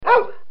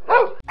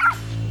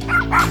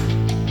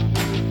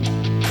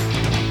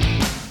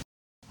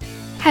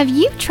Have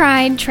you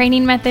tried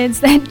training methods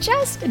that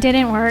just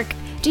didn't work?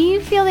 Do you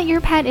feel that your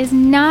pet is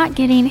not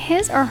getting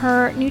his or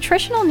her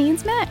nutritional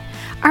needs met?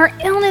 Are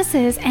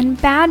illnesses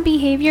and bad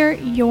behavior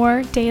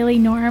your daily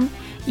norm?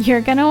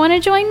 You're going to want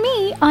to join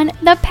me on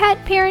the Pet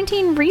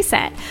Parenting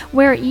Reset,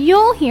 where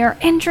you'll hear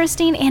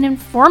interesting and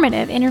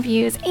informative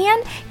interviews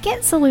and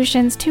get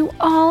solutions to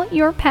all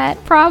your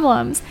pet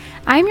problems.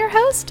 I'm your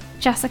host,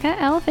 Jessica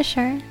L.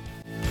 Fisher.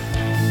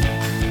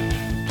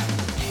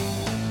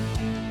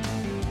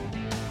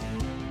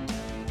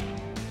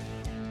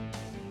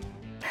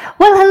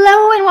 Well,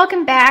 hello and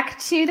welcome back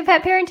to the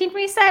Pet Parenting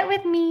Reset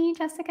with me,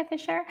 Jessica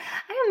Fisher.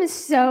 I am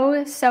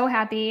so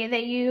happy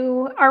that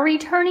you are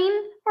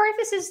returning, or if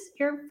this is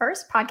your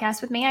first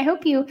podcast with me, I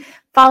hope you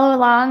follow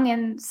along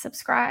and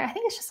subscribe. I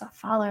think it's just a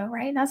follow,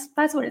 right?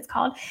 That's what it's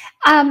called.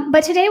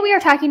 But today we are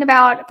talking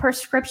about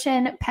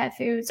prescription pet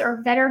foods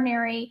or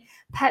veterinary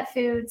pet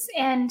foods.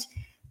 And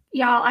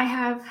y'all, I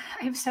have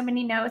so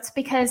many notes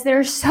because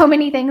there's so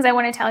many things I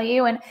want to tell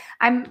you, and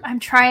I'm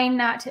trying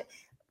not to.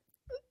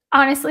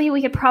 Honestly,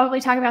 we could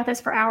probably talk about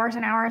this for hours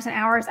and hours and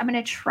hours. I'm going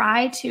to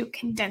try to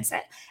condense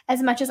it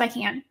as much as I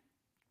can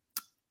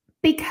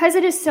because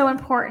it is so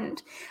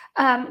important.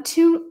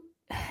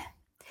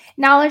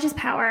 Knowledge is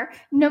power.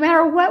 No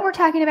matter what we're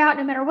talking about,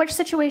 no matter which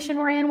situation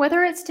we're in,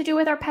 whether it's to do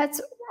with our pets,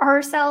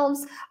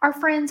 ourselves, our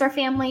friends, our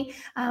family,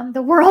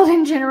 the world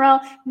in general,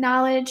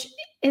 knowledge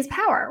is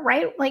power,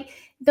 right? Like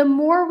the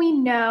more we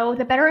know,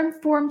 the better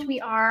informed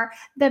we are,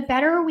 the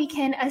better we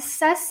can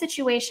assess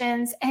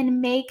situations and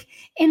make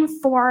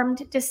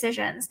informed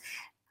decisions.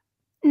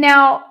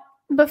 Now,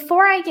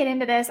 before I get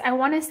into this, I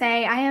want to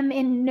say I am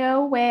in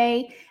no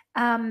way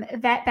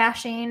vet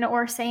bashing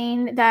or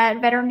saying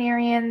that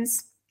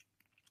veterinarians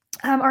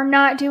are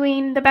not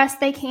doing the best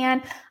they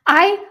can.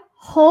 I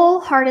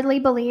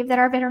wholeheartedly believe that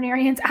our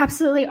veterinarians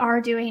absolutely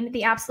are doing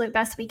the absolute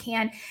best we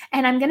can.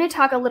 And I'm going to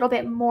talk a little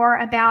bit more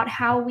about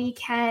how we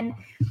can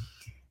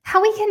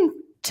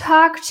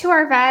talk to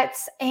our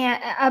vets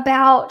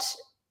about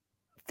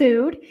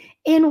food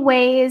in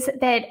ways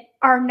that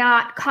are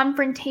not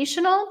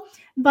confrontational,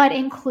 but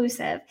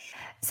inclusive.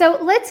 So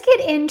let's get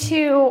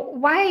into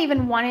why I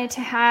even wanted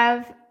to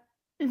have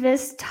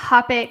this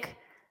topic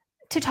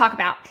to talk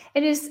about.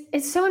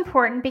 It's so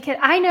important because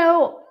I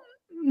know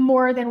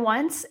more than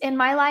once in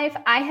my life,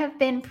 I have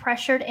been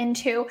pressured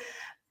into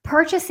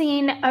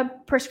purchasing a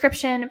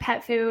prescription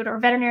pet food or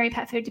veterinary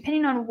pet food,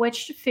 depending on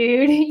which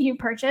food you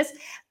purchase.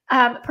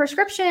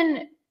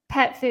 Prescription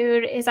pet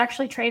food is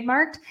actually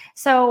trademarked.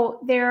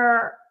 So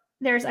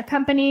there's a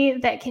company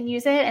that can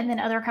use it, and then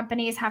other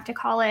companies have to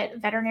call it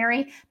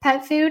veterinary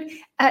pet food.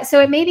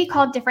 So it may be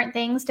called different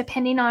things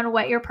depending on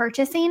what you're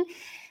purchasing.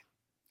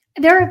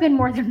 There have been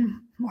more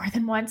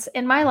than once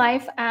in my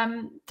life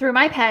through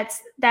my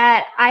pets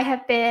that I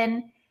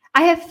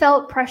have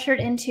felt pressured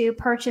into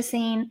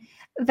purchasing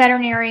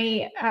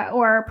veterinary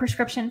or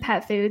prescription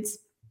pet foods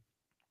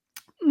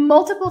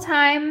multiple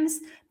times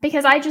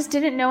because I just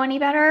didn't know any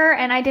better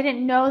and I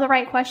didn't know the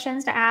right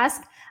questions to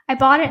ask. I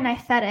bought it and I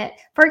fed it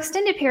for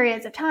extended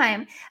periods of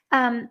time.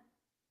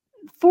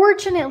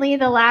 Fortunately,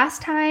 the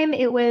last time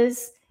it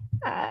was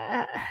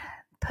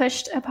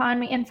pushed upon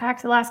me. In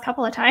fact, the last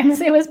couple of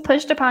times it was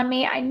pushed upon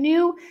me. I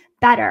knew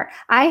better.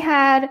 I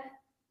had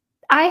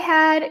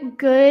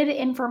good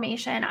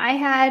information.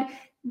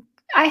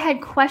 I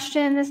had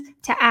questions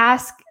to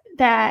ask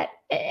that,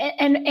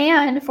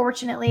 and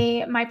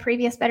fortunately, my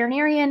previous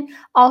veterinarian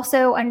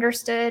also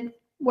understood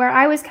where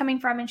I was coming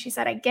from, and she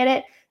said, "I get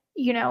it.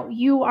 You know,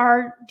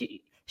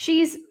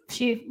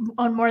 she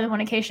on more than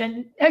one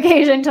occasion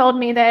told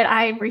me that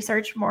I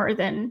research more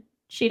than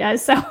she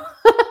does. So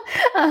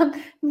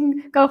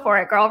go for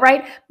it, girl."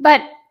 Right.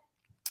 But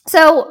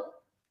so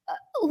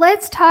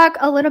let's talk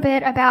a little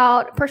bit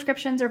about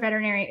prescription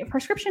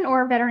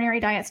or veterinary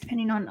diets,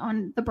 depending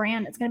on the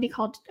brand. It's going to be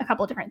called a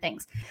couple of different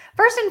things.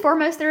 First and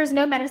foremost, there is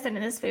no medicine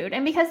in this food.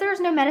 And because there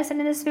is no medicine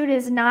in this food, it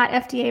is not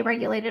FDA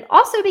regulated.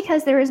 Also,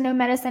 because there is no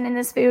medicine in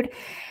this food,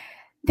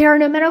 there are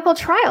no medical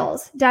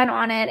trials done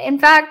on it. In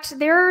fact,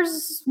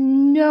 there's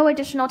no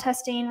additional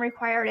testing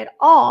required at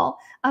all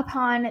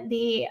upon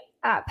the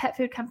pet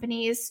food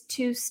companies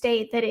to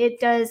state that it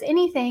does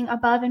anything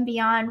above and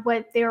beyond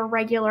what their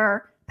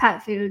regular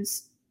pet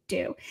foods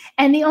do.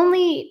 And the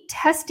only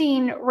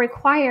testing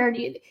required,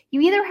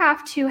 you either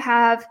have to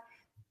have,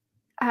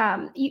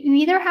 you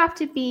either have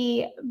to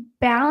be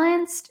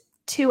balanced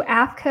to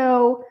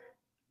AAFCO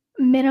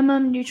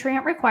minimum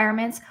nutrient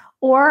requirements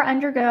or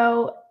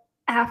undergo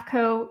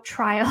AAFCO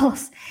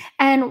trials.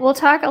 And we'll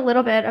talk a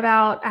little bit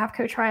about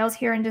AAFCO trials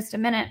here in just a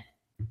minute.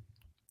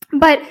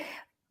 But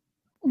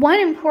one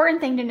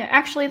important thing to know,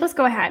 actually, let's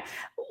go ahead.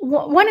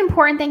 One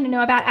important thing to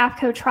know about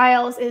AAFCO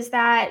trials is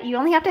that you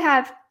only have to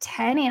have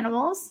 10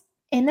 animals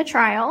in the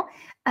trial.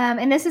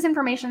 And this is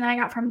information that I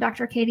got from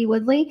Dr. Katie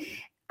Woodley.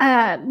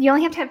 You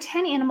only have to have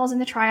 10 animals in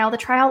the trial. The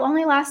trial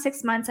only lasts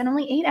 6 months, and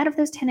only 8 out of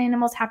those 10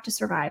 animals have to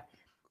survive.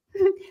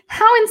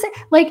 How insane.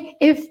 Like,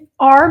 if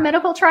our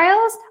medical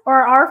trials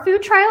or our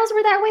food trials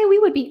were that way, we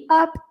would be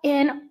up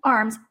in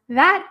arms.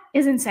 That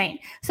is insane.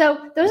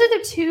 So those are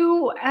the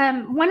two.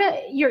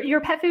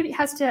 Your pet food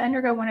has to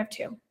undergo one of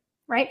two,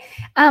 right?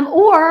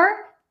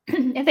 Or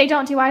if they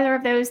don't do either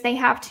of those, they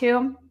have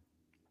to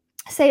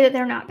say that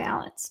they're not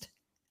balanced.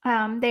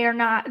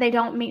 They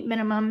don't meet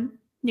minimum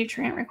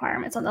nutrient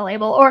requirements on the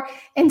label. Or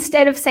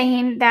instead of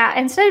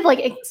like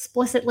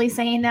explicitly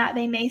saying that,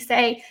 they may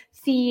say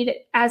feed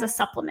as a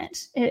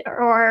supplement,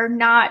 or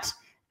not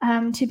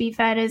to be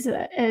fed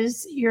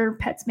as your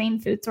pet's main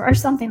food source, or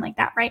something like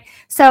that, right?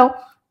 So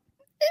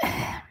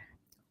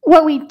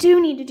what we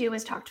do need to do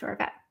is talk to our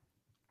vet.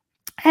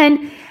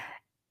 And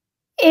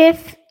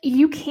if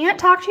you can't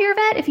talk to your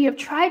vet, if you have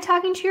tried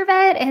talking to your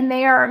vet and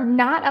they are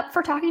not up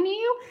for talking to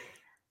you,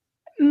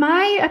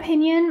 my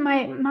opinion,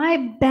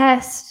 my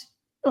best,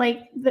 like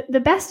the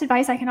best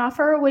advice I can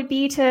offer would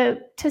be to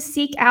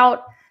seek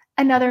out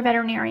another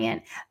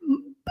veterinarian,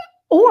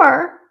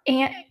 or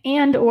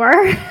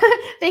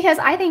because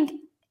I think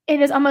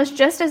it is almost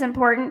just as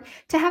important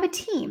to have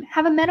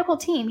a medical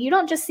team. You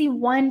don't just see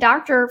one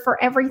doctor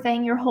for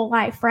everything your whole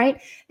life,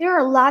 right? There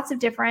are lots of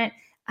different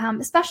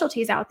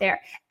specialties out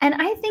there. And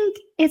I think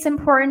it's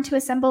important to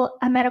assemble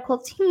a medical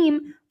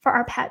team for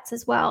our pets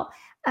as well.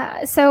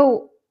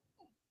 So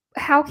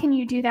how can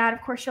you do that?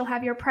 Of course, you'll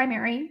have your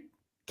primary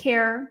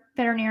care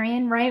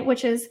veterinarian, right?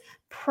 Which is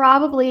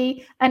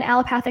probably an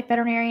allopathic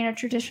veterinarian, a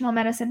traditional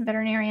medicine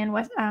veterinarian,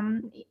 with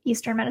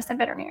Eastern medicine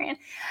veterinarian.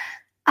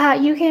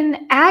 You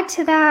can add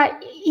to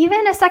that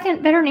even a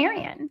second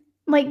veterinarian.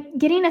 Like,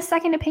 getting a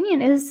second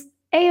opinion is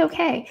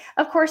A-okay.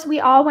 Of course, we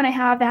all want to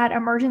have that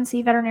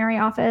emergency veterinary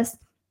office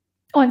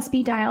on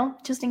speed dial,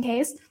 just in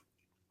case.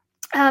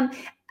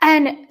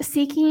 And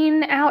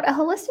seeking out a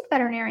holistic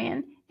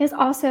veterinarian is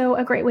also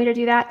a great way to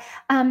do that.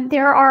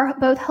 There are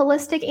both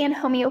holistic and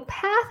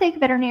homeopathic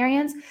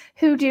veterinarians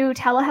who do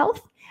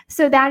telehealth.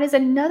 So that is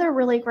another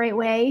really great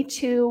way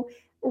to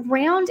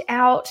round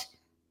out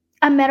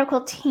a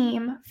medical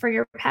team for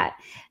your pet.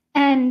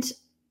 And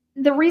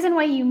the reason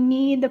why you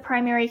need the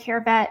primary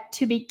care vet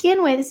to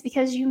begin with is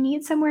because you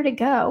need somewhere to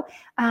go.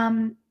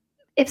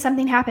 If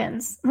something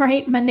happens,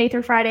 right, Monday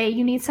through Friday,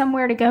 you need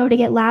somewhere to go to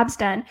get labs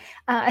done.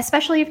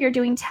 Especially if you're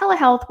doing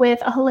telehealth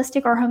with a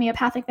holistic or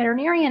homeopathic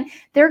veterinarian,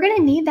 they're going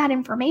to need that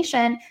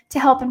information to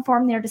help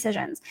inform their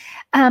decisions.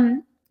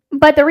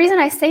 But the reason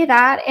I say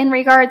that in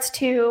regards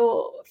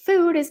to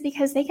food is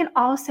because they can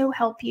also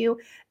help you.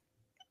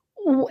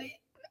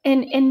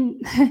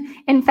 In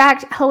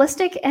fact,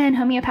 holistic and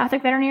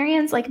homeopathic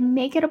veterinarians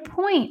make it a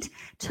point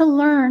to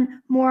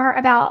learn more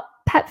about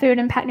pet food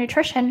and pet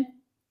nutrition.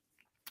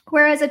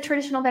 Whereas a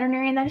traditional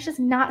veterinarian, that is just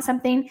not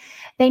something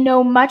they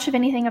know much of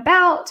anything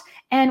about.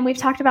 And we've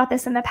talked about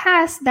this in the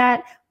past,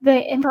 that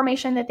the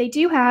information that they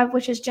do have,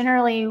 which is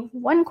generally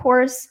one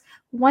course,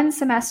 one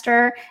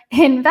semester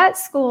in vet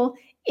school,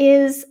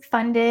 is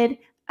funded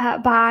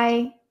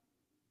by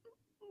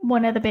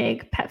one of the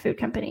big pet food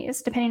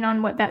companies. Depending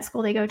on what vet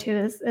school they go to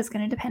is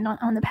going to depend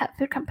on the pet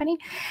food company.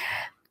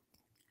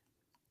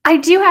 I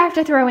do have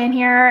to throw in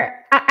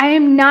here, I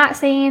am not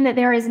saying that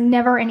there is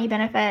never any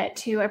benefit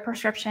to a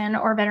prescription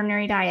or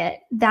veterinary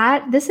diet.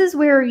 This is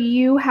where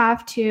you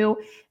have to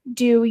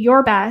do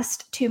your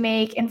best to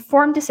make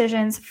informed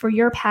decisions for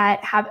your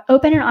pet, have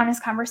open and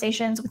honest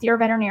conversations with your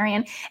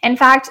veterinarian. In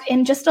fact,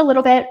 in just a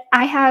little bit,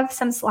 I have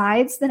some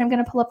slides that I'm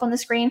going to pull up on the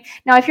screen.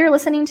 Now, if you're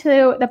listening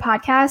to the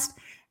podcast,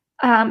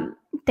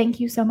 thank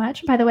you so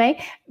much, by the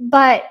way,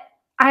 but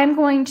I'm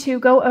going to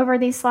go over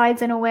these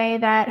slides in a way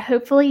that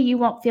hopefully you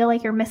won't feel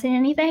like you're missing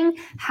anything.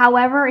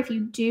 However, if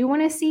you do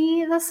want to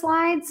see the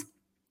slides,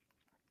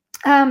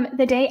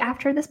 the day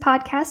after this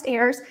podcast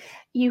airs,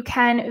 you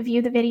can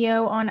view the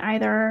video on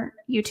either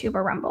YouTube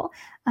or Rumble.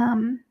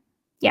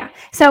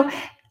 So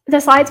the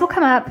slides will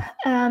come up,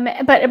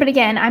 but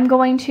again, I'm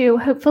going to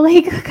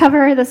hopefully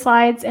cover the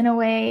slides in a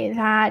way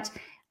that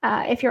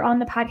if you're on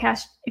the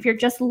podcast, if you're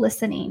just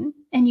listening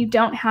and you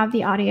don't have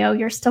the audio,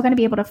 you're still going to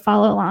be able to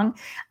follow along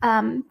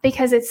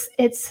because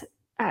it's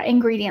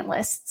ingredient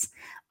lists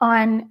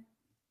on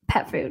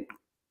pet food.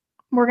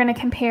 We're going to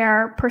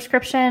compare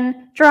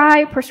prescription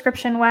dry,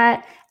 prescription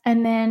wet,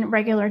 and then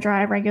regular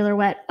dry, regular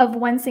wet of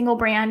one single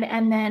brand.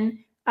 And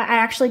then I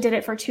actually did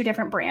it for two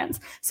different brands.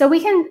 So we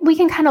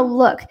can kind of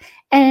look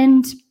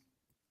and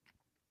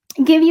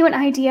give you an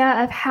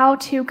idea of how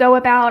to go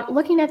about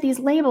looking at these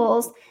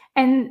labels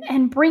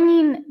and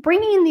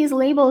bringing these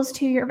labels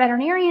to your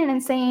veterinarian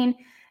and saying,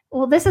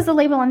 well, this is the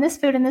label on this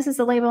food and this is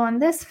the label on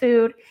this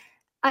food.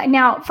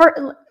 Now,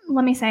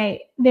 let me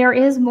say, there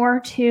is more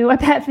to a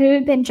pet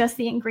food than just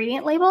the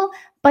ingredient label,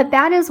 but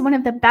that is one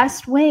of the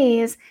best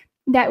ways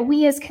that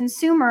we as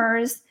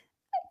consumers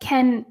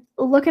can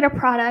look at a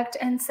product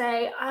and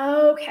say,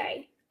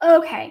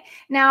 okay,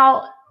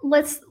 now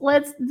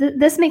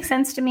this makes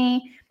sense to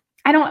me.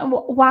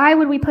 Why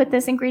would we put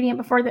this ingredient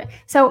before the,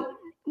 so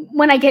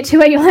when I get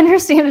to it, you'll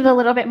understand it a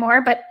little bit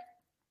more, but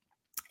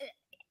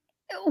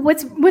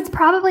what's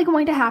probably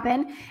going to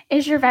happen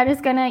is your vet is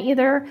going to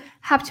either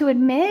have to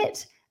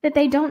admit that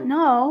they don't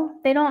know,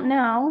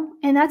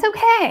 and that's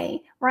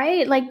okay,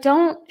 right? Like,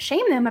 don't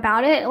shame them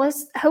about it.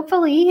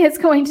 Hopefully it's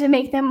going to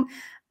make them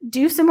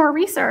do some more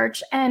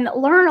research and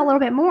learn a little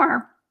bit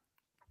more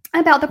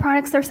about the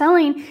products they're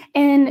selling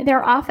in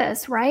their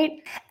office, right?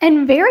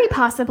 And very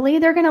possibly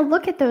they're going to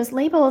look at those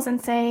labels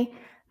and say,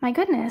 my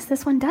goodness,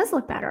 this one does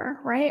look better,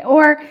 right?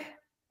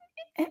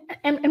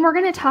 And we're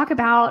going to talk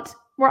about,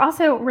 we're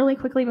also really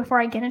quickly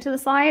before I get into the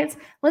slides,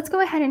 let's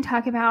go ahead and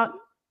talk about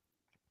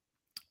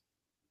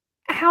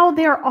how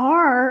there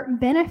are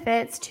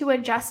benefits to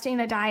adjusting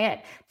a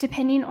diet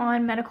depending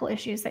on medical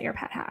issues that your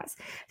pet has.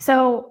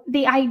 So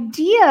the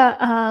idea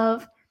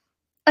of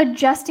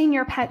adjusting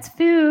your pet's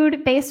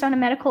food based on a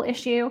medical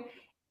issue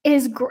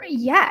is great.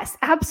 Yes,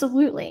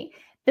 absolutely.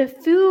 The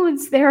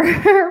foods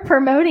they're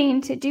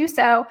promoting to do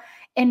so,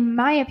 in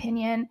my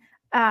opinion,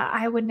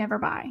 I would never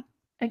buy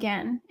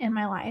again in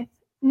my life.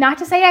 Not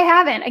to say I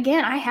haven't.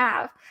 Again, I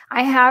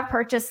have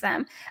purchased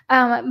them.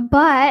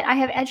 But I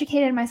have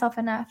educated myself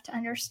enough to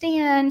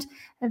understand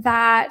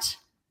that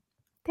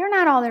they're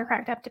not all they're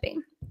cracked up to be.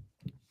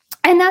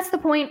 And that's the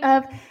point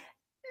of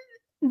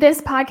this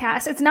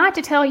podcast. It's not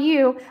to tell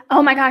you,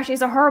 oh my gosh,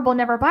 these are horrible,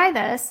 never buy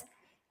this.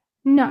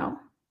 No.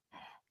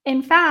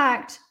 In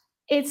fact,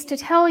 it's to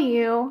tell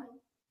you,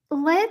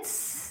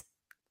 let's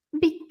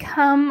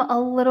become a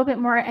little bit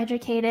more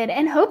educated,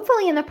 and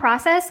hopefully in the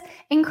process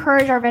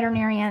encourage our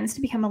veterinarians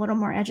to become a little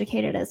more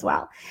educated as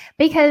well.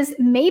 Because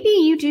maybe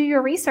you do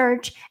your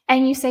research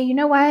and you say, you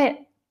know what,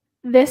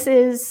 this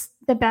is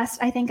the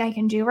best I think I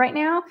can do right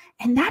now,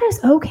 and that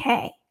is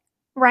okay,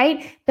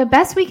 right? The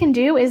best we can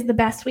do is the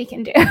best we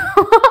can do.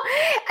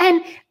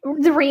 And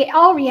the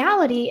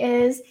reality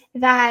is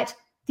that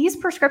these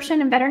prescription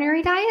and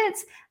veterinary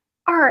diets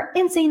are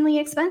insanely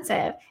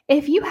expensive.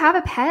 If you have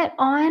a pet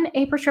on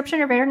a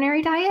prescription or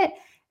veterinary diet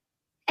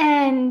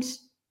and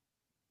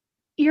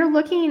you're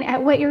looking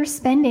at what you're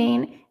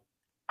spending,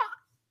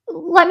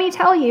 let me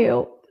tell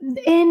you,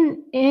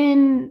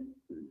 in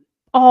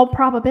all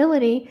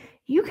probability,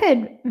 you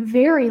could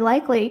very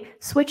likely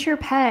switch your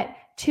pet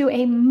to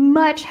a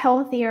much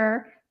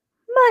healthier,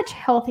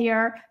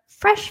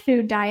 fresh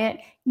food diet,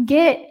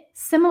 get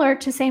similar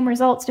to same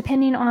results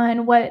depending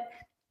on what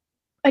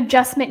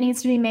adjustment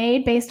needs to be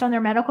made based on their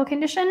medical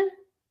condition.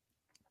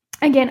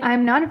 Again,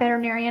 I'm not a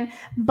veterinarian,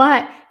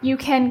 but you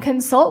can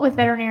consult with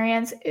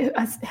veterinarians,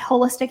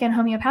 holistic and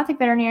homeopathic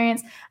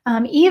veterinarians.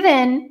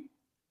 Even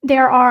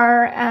there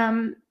are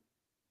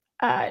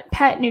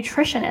pet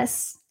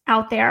nutritionists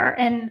out there,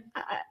 and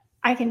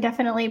I can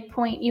definitely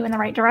point you in the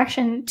right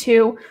direction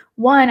to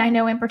one I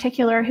know in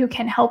particular who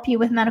can help you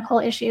with medical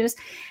issues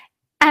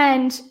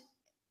and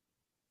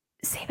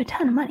save a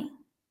ton of money.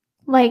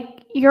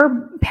 Like,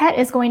 your pet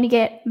is going to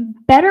get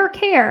better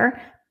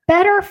care,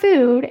 better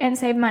food, and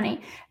save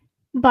money.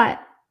 But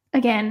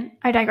again,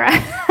 I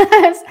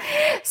digress.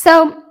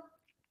 So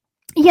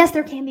yes,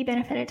 there can be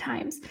benefit at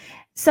times.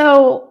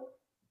 So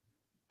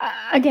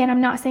again,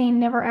 I'm not saying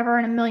never ever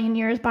in a million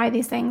years buy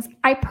these things.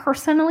 I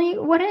personally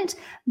wouldn't,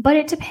 but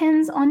it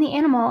depends on the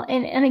animal.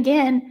 And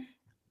again,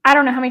 I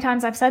don't know how many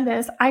times I've said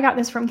this. I got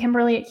this from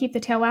Kimberly at Keep the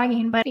Tail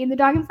Wagging, but feed the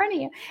dog in front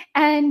of you.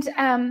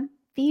 And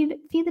feed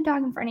the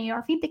dog in front of you,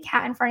 or feed the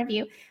cat in front of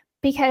you,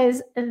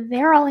 because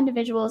they're all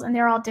individuals and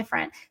they're all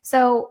different.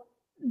 So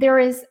there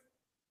is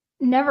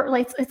never,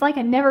 like, it's like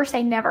a never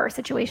say never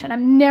situation.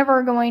 I'm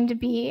never going to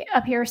be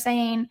up here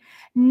saying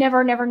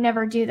never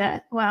do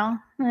that. Well,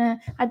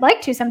 I'd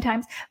like to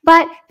sometimes,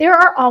 but there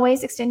are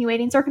always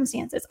extenuating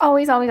circumstances.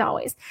 Always.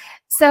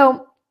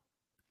 So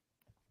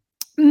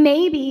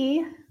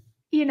maybe,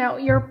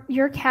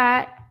 your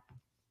cat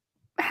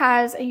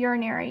has a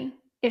urinary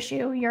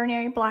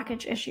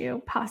blockage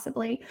issue,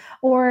 possibly,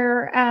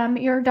 or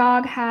your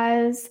dog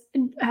has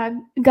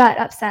gut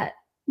upset,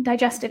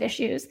 digestive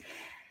issues.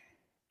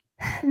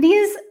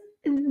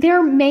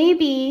 There may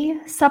be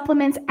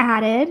supplements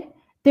added,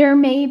 there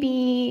may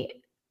be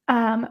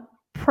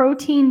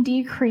protein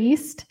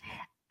decreased,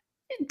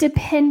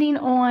 depending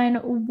on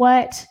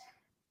what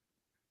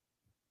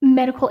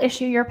medical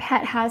issue your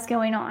pet has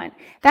going on.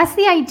 That's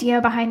the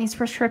idea behind these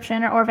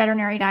prescription or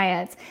veterinary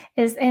diets.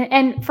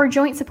 And for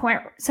joint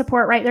support,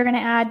 right? They're going to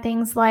add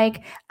things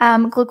like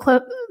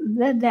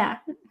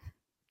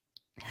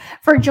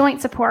for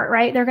joint support,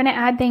 right? They're going to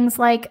add things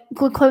like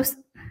glucose.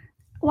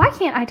 Why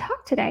can't I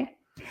talk today?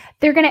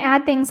 They're going to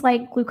add things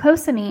like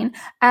glucosamine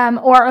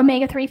or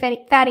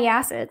omega-3 fatty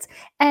acids.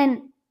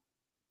 And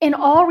in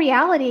all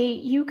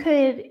reality, you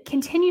could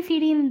continue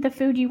feeding the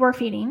food you were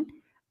feeding,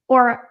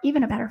 or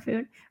even a better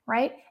food,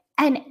 right?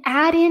 And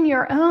add in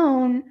your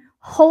own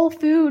whole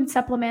food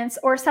supplements,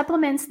 or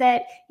supplements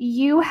that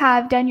you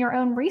have done your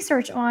own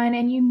research on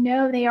and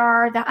they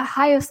are the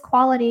highest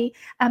quality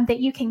that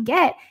you can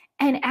get,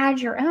 and add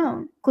your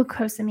own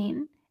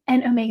glucosamine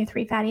and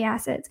omega-3 fatty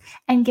acids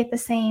and get the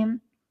same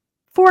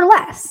for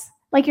less.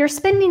 Like, you're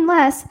spending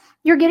less,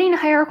 you're getting a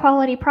higher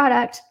quality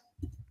product,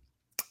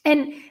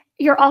 and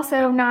you're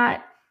also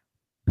not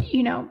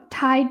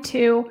tied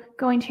to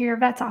going to your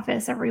vet's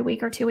office every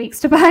week or 2 weeks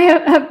to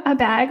buy a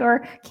bag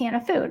or can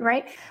of food,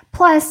 right?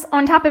 Plus,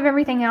 on top of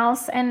everything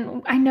else,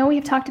 and I know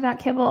we've talked about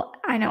kibble.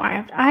 I know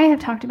I have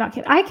talked about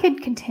kibble. I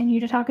could continue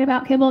to talk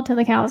about kibble till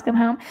the cows come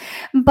home,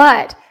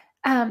 but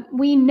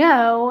we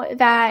know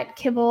that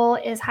kibble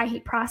is high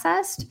heat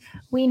processed.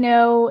 We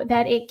know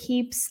that it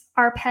keeps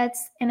our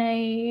pets in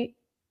a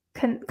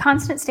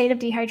constant state of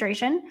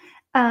dehydration.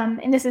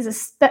 And this is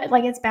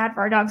it's bad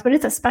for our dogs, but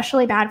it's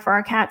especially bad for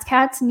our cats.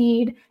 Cats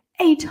need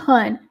a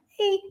ton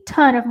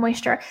of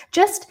moisture.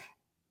 Just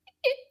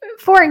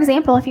for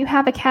example, if you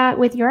have a cat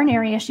with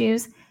urinary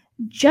issues,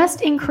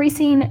 just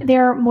increasing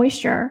their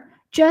moisture,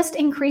 just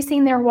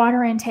increasing their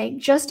water intake,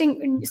 just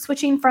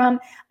switching from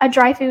a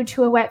dry food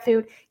to a wet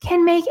food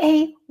can make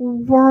a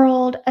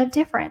world of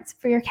difference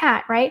for your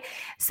cat, right?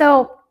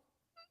 So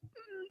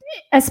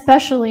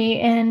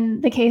especially in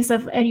the case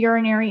of a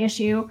urinary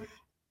issue,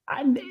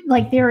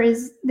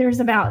 there's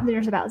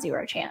about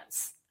zero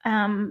chance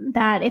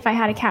that if I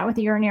had a cat with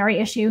a urinary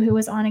issue who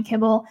was on a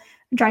kibble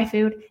dry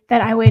food, that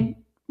I would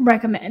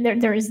recommend.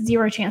 There is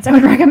zero chance I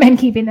would recommend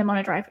keeping them on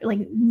a dry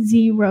food,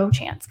 zero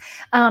chance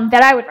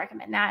that I would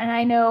recommend that. And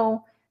I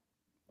know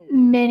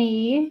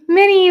many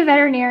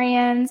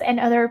veterinarians and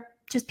other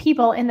just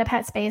people in the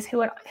pet space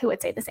who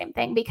would say the same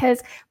thing,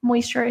 because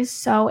moisture is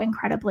so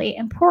incredibly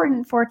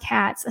important for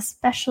cats,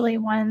 especially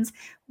ones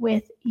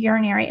with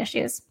urinary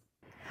issues.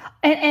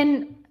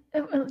 And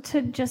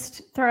to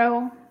just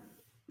throw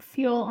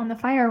fuel on the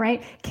fire,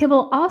 right?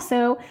 Kibble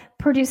also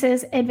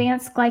produces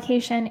advanced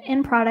glycation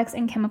in products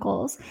and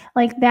chemicals.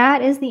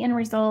 That is the end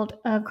result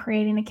of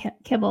creating a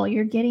kibble.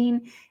 You're getting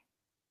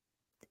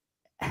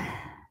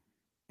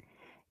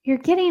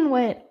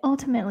what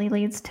ultimately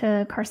leads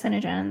to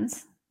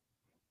carcinogens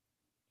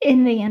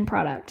in the end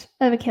product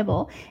of a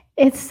kibble.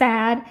 It's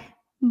sad,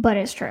 but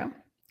it's true.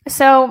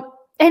 So,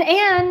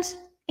 and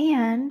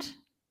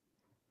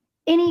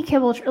any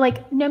kibble,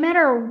 no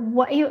matter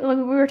what we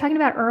were talking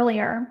about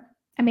earlier,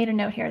 I made a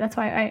note here. That's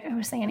why I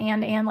was saying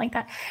and like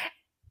that.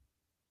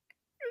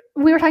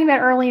 We were talking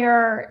about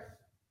earlier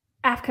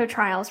AAFCO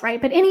trials,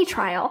 right? But any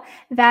trial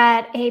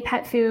that a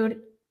pet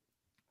food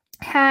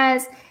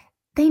has,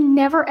 they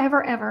never,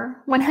 ever,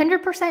 ever,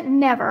 100%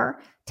 never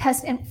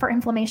test for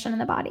inflammation in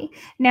the body.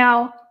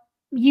 Now,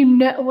 we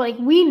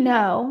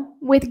know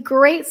with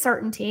great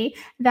certainty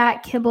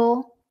that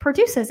kibble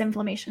produces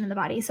inflammation in the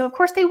body. So of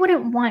course they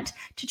wouldn't want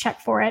to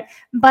check for it.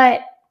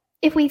 But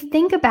if we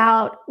think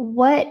about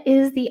what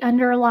is the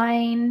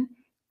underlying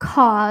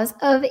cause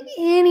of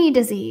any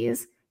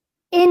disease,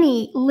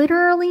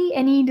 literally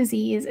any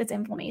disease, it's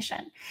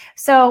inflammation.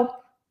 So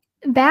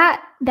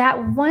that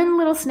one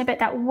little snippet,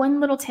 that one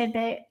little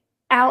tidbit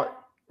out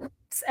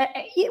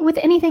with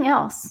anything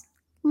else,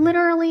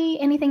 literally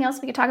anything else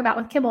we could talk about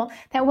with kibble,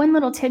 that one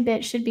little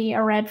tidbit should be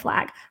a red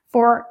flag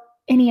for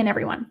any and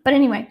everyone. But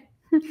anyway,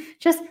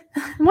 just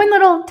one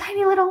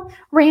tiny little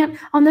rant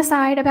on the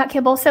side about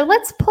kibble. So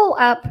let's pull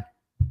up.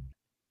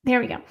 There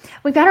we go.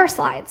 We've got our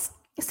slides.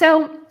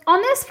 So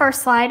on this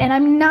first slide, and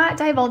I'm not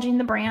divulging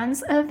the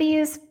brands of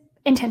these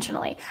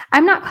intentionally.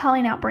 I'm not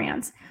calling out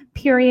brands,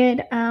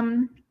 period.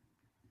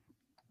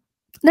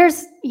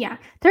 There's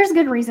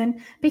good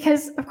reason,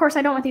 because of course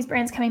I don't want these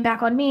brands coming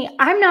back on me.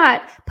 I'm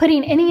not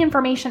putting any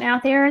information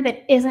out there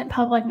that isn't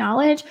public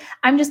knowledge.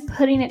 I'm just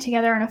putting it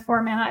together in a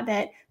format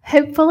that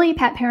hopefully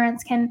pet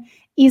parents can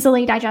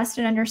easily digest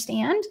and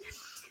understand.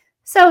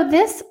 So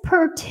this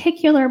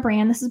particular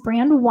brand, this is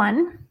brand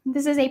 1.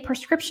 This is a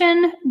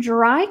prescription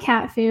dry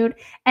cat food,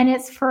 and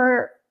it's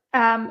for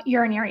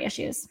urinary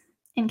issues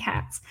in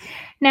cats.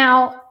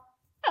 Now,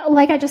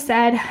 like I just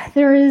said,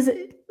 there is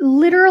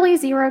literally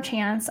zero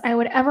chance I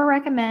would ever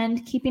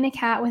recommend keeping a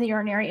cat with a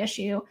urinary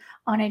issue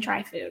on a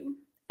dry food.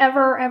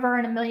 Ever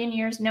in a million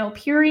years, no,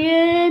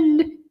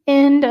 period.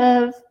 End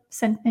of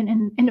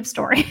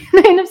story.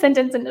 End of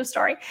sentence, end of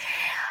story.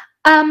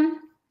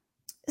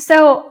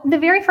 So the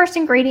very first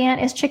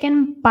ingredient is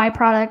chicken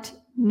byproduct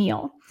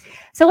meal.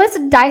 So let's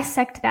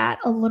dissect that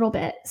a little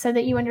bit so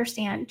that you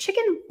understand.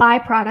 Chicken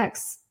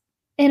byproducts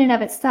in and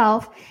of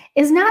itself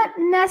is not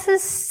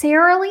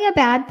necessarily a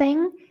bad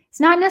thing. It's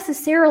not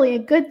necessarily a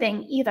good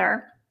thing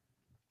either.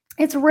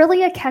 It's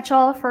really a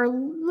catch-all for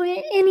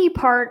any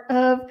part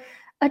of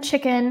a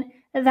chicken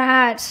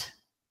that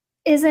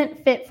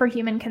isn't fit for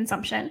human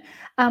consumption,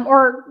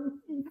 or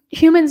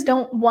humans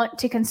don't want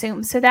to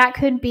consume. So that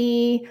could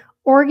be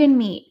organ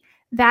meat.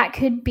 That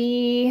could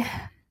be,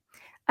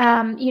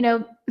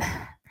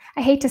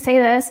 I hate to say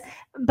this,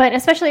 but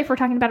especially if we're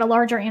talking about a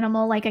larger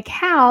animal like a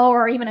cow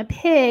or even a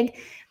pig,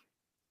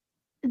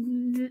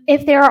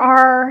 if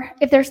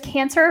there's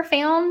cancer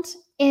found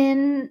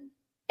in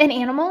an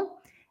animal,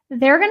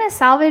 they're going to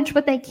salvage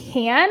what they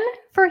can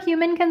for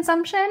human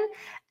consumption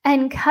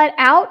and cut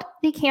out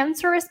the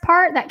cancerous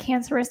part. That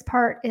cancerous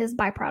part is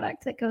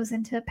byproduct that goes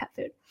into pet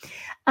food.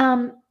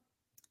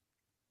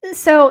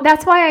 So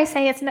that's why I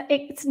say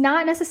it's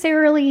not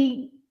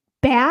necessarily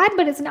bad,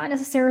 but it's not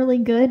necessarily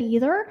good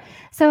either.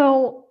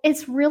 So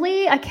it's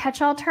really a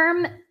catch-all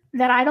term.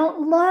 that I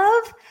don't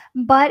love,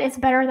 but it's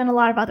better than a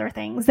lot of other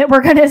things that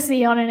we're going to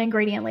see on an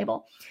ingredient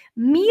label.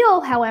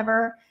 Meal,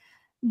 however,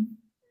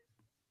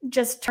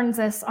 just turns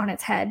this on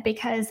its head,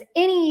 because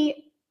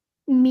any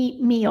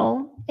meat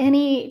meal,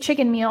 any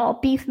chicken meal,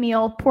 beef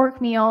meal,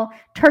 pork meal,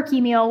 turkey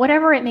meal,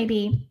 whatever it may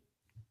be,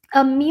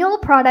 a meal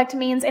product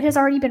means it has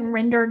already been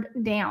rendered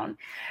down.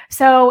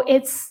 So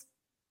it's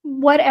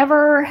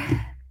whatever.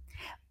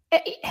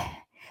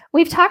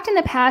 We've talked in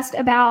the past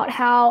about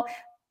how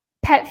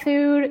pet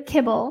food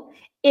kibble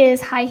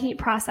is high heat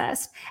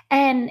processed.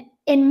 And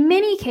in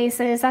many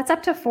cases, that's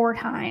up to 4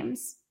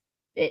 times.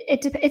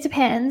 It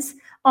depends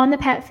on the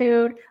pet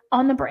food,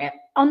 on the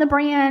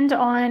brand,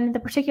 on the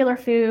particular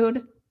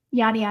food,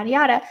 yada, yada,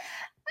 yada.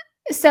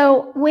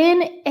 So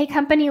when a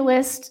company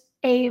lists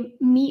a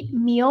meat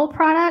meal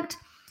product,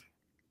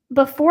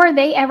 before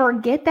they ever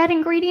get that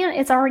ingredient,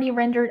 it's already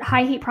rendered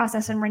high heat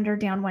processed and rendered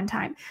down 1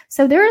 time.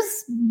 So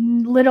there's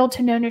little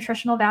to no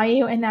nutritional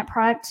value in that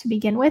product to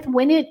begin with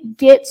when it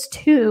gets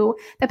to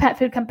the pet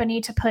food company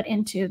to put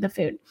into the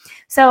food.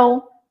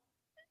 So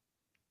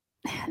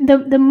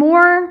the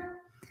more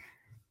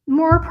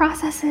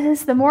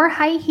processes, the more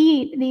high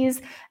heat these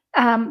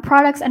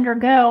products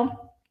undergo,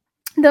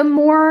 the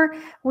more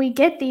we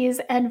get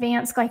these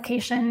advanced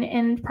glycation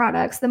in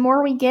products, the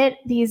more we get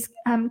these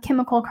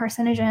chemical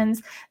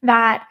carcinogens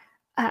that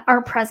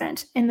are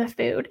present in the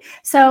food.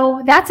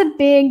 So that's a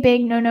big,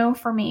 big no-no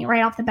for me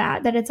right off the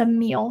bat, that it's a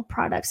meal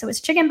product. So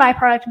it's chicken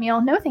byproduct meal.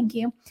 No, thank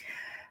you.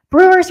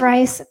 Brewer's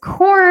rice,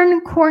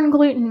 corn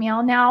gluten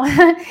meal. Now,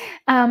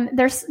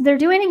 they're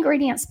doing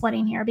ingredient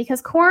splitting here,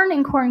 because corn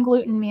and corn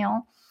gluten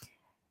meal,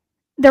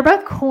 they're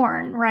both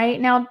corn, right?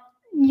 Now,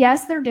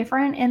 yes, they're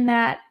different in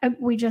that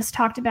we just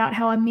talked about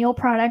how a meal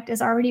product is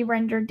already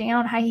rendered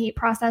down, high heat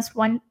processed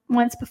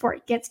once before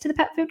it gets to the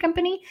pet food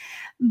company,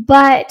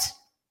 but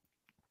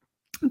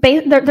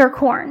they're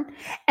corn.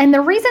 And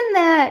the reason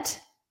that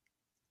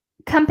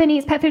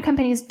pet food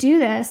companies do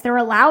this, they're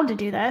allowed to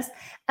do this,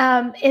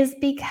 is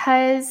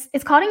because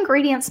it's called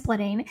ingredient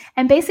splitting.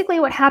 And basically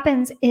what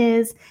happens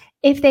is,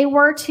 if they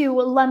were to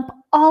lump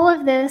all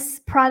of this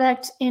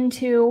product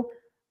into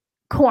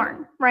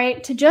corn,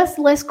 right, to just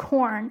list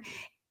corn,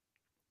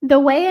 the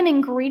way an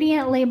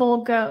ingredient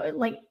label go,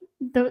 like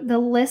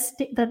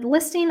the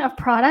listing of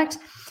product,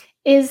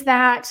 is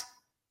that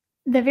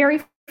the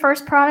very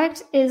first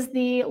product is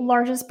the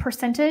largest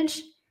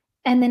percentage,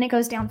 and then it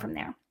goes down from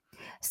there.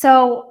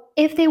 So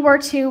if they were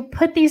to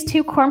put these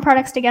 2 corn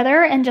products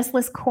together and just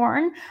list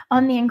corn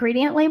on the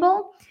ingredient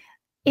label,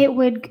 it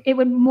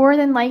would more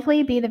than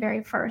likely be the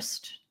very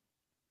first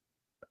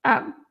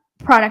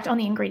product on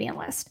the ingredient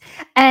list.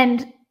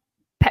 And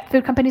pet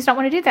food companies don't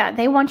want to do that.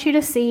 They want you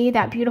to see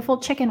that beautiful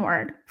chicken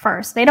word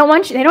first. They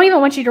don't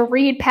even want you to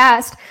read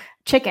past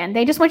chicken.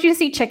 They just want you to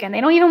see chicken.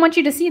 They don't even want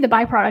you to see the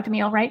byproduct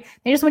meal, right?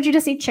 They just want you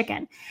to see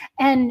chicken.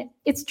 And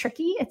it's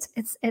tricky.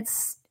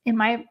 It's in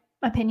my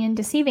opinion,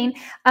 deceiving.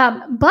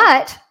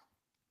 But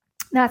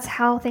that's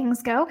how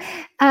things go.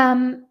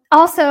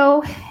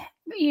 Also,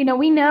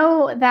 we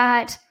know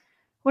that,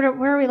 where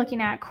are we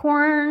looking at?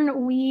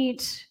 Corn,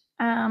 wheat,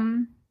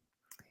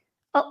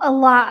 a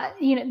lot,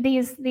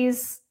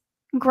 these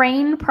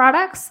grain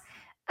products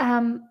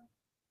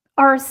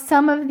are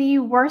some of the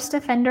worst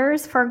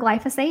offenders for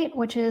glyphosate,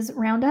 which is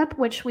Roundup,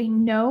 which we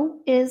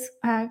know is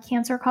a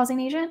cancer-causing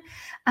agent.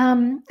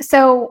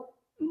 So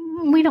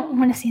we don't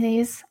want to see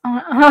these. We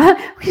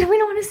don't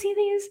want to see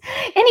these.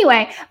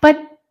 Anyway,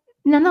 but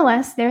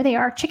nonetheless, there they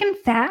are. Chicken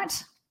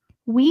fat,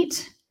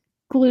 wheat,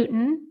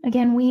 gluten.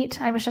 Again,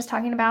 wheat, I was just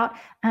talking about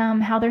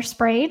how they're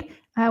sprayed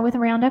with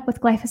Roundup, with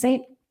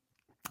glyphosate.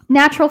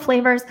 Natural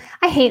flavors.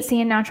 I hate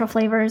seeing natural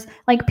flavors.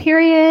 Like,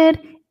 period,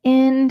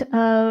 end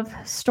of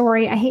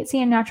story. I hate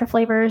seeing natural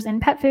flavors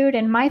in pet food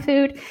and my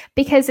food,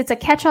 because it's a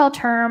catch-all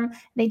term.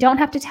 They don't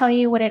have to tell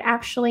you what it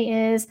actually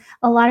is.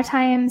 A lot of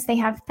times they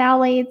have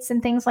phthalates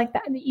and things like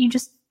that.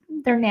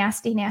 They're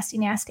nasty, nasty,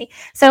 nasty.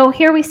 So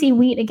here we see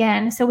wheat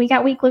again. So we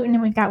got wheat gluten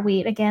and we've got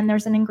wheat. Again,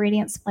 there's an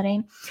ingredient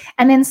splitting.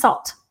 And then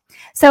salt.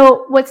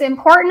 So what's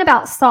important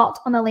about salt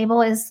on the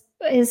label is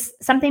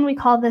something we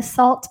call the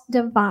salt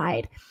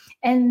divide.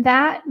 And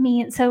that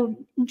means, so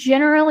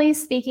generally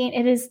speaking,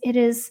 it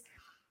is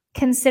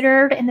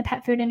considered in the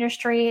pet food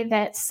industry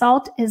that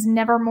salt is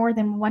never more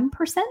than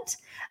 1%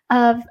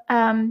 of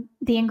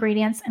the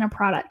ingredients in a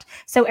product.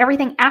 So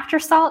everything after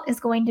salt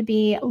is going to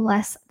be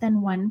less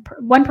than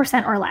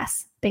 1% or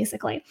less,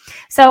 basically.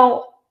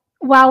 So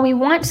while we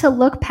want to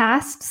look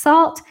past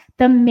salt,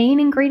 the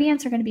main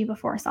ingredients are going to be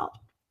before salt.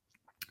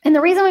 And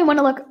the reason we want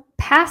to look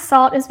past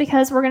salt is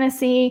because we're going to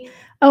see,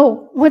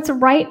 what's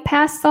right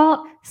past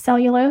salt?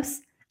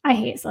 Cellulose. I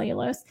hate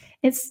cellulose.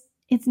 It's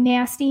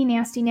nasty,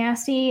 nasty,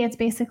 nasty. It's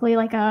basically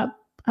like a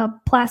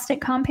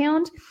plastic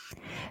compound.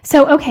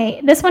 So,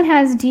 okay, this one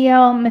has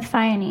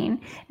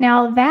DL-methionine.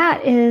 Now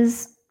that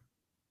is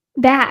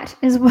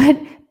what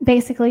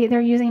basically they're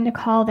using to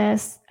call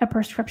this a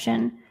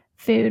prescription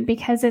food,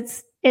 because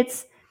it's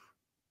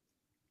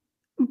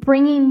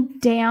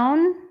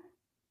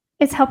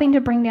helping to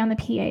bring down the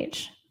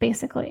pH,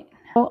 basically.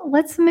 So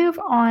let's move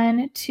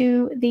on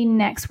to the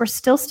next. We're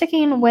still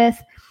sticking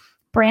with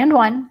brand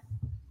 1.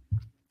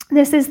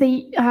 This is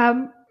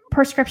the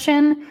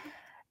prescription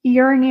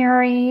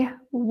urinary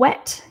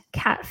wet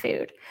cat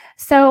food.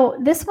 So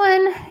this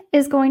one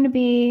is going to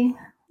be,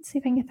 let's see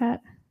if I can get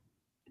that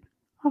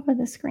off of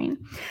the screen.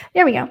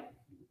 There we go.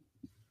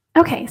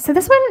 Okay, so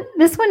this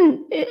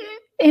one,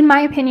 in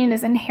my opinion,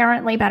 is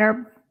inherently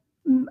better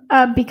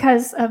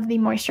because of the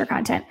moisture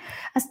content,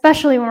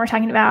 especially when we're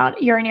talking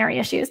about urinary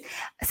issues.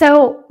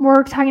 So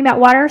we're talking about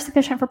water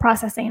sufficient for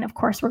processing. Of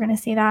course, we're going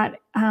to see that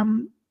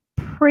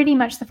pretty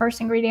much the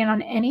first ingredient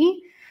on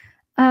any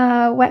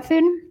wet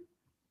food.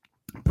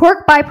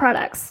 Pork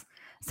byproducts.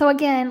 So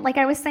again, like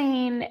I was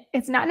saying,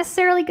 it's not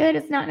necessarily good.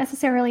 It's not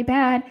necessarily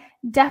bad.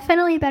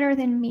 Definitely better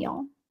than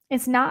meal.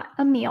 It's not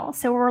a meal.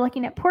 So we're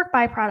looking at pork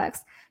byproducts.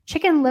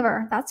 Chicken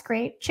liver, that's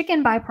great.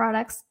 Chicken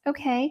byproducts,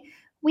 okay.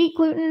 Wheat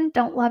gluten,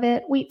 don't love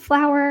it. Wheat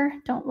flour,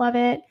 don't love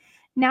it.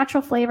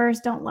 Natural flavors,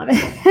 don't love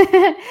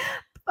it.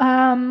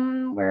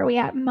 Where are we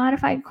at?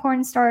 Modified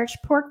cornstarch,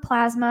 pork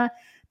plasma,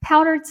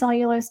 powdered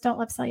cellulose, don't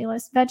love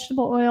cellulose.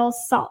 Vegetable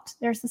oils, salt.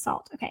 There's the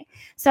salt. Okay,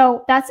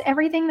 so that's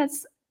everything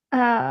that's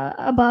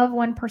above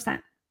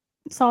 1%.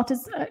 Salt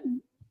is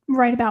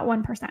right about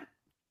 1%.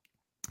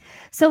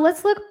 So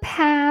let's look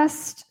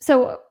past.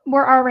 So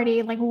we're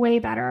already like way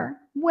better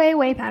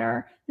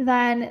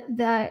than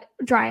the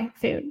dry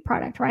food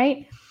product,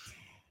 right?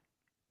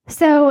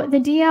 So the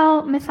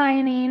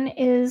DL-methionine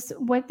is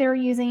what they're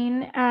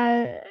using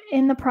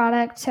in the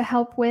product to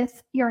help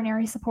with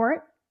urinary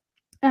support.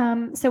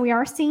 So we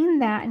are seeing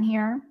that in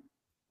here.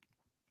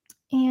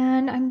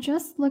 And I'm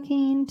just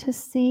looking to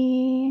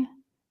see,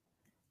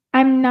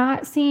 I'm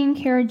not seeing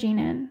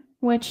carrageenan,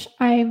 which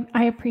I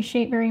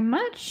appreciate very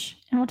much.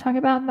 And we'll talk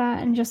about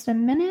that in just a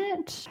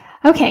minute.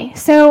 Okay,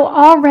 so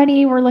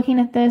already we're looking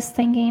at this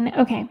thinking,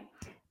 okay,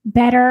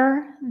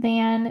 better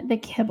than the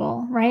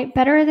kibble, right?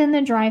 Better than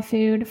the dry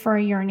food for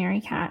a urinary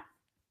cat.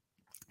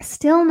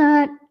 Still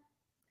not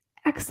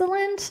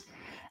excellent,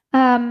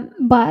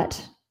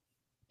 but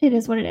it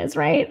is what it is,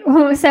 right?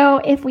 So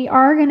if we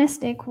are going to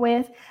stick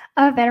with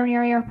a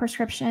veterinary or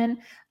prescription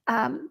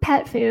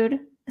pet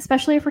food,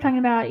 especially if we're talking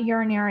about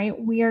urinary,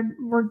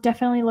 we're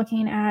definitely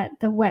looking at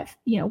the wet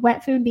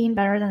food being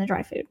better than the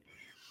dry food.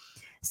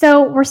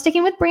 So we're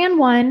sticking with brand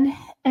 1,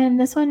 and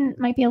this one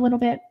might be a little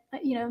bit,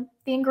 the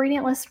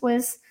ingredient list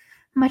was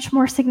much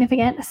more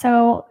significant.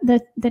 So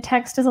the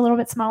text is a little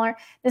bit smaller.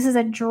 This is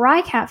a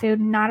dry cat food,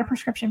 not a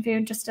prescription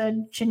food, just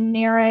a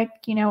generic,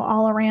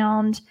 all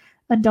around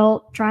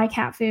adult dry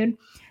cat food.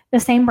 The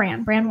same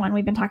brand 1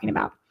 we've been talking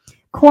about.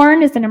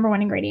 Corn is the number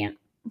 1 ingredient.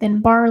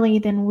 Then barley,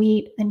 then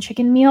wheat, then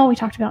chicken meal. We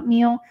talked about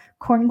meal.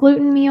 Corn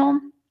gluten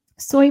meal,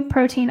 soy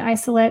protein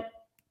isolate,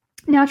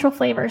 natural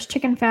flavors,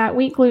 chicken fat,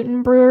 wheat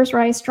gluten, brewer's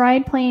rice,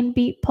 dried plain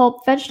beet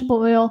pulp, vegetable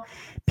oil,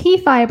 pea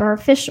fiber,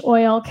 fish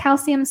oil,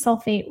 calcium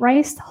sulfate,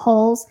 rice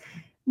hulls,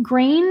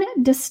 grain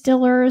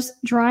distillers,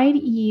 dried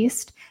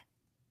yeast,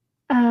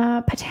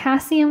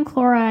 potassium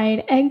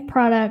chloride, egg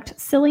product,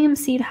 psyllium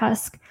seed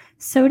husk,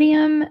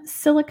 sodium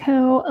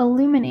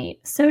silicoaluminate,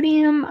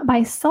 sodium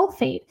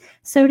bisulfate,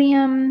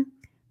 sodium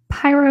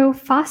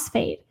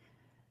pyrophosphate,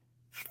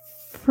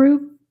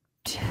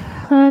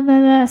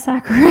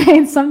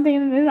 fructosaccharide,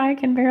 something that I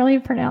can barely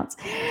pronounce,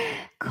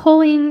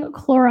 choline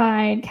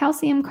chloride,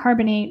 calcium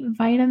carbonate,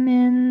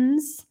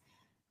 vitamins,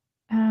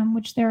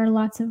 which there are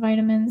lots of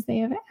vitamins they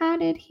have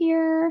added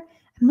here.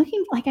 I'm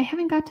looking like I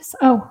haven't got to,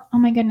 oh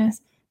my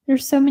goodness.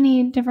 There's so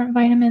many different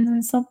vitamins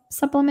and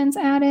supplements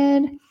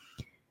added.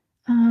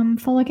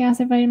 Folic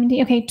acid, vitamin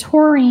D. Okay,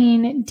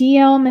 taurine,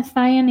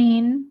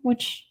 DL-methionine,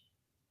 which,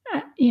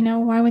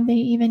 why would they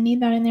even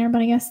need that in there?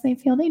 But I guess they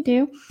feel they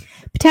do.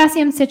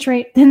 Potassium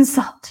citrate, then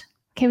salt.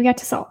 Okay, we got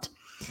to salt.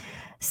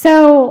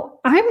 So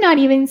I'm not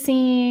even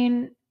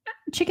seeing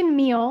chicken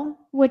meal,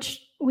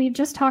 which we've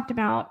just talked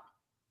about,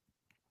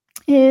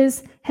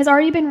 has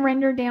already been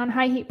rendered down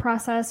high heat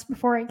process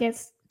before it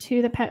gets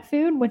to the pet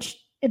food, which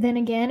then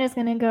again is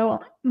going to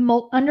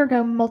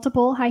undergo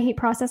multiple high heat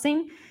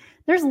processing.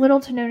 There's little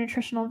to no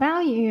nutritional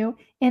value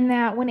in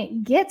that when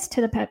it gets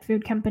to the pet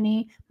food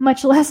company,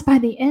 much less by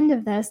the end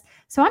of this.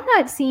 So I'm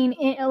not seeing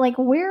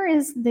where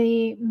is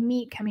the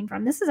meat coming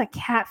from? This is a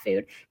cat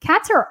food.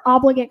 Cats are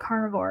obligate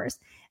carnivores.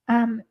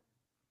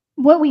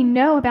 What we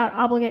know about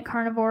obligate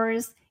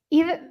carnivores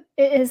even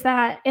is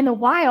that in the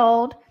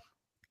wild,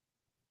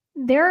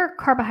 their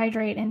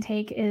carbohydrate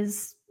intake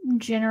is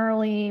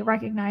generally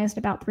recognized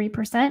about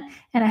 3%,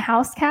 and a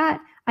house cat,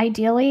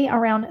 ideally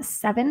around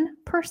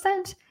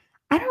 7%.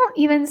 I don't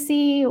even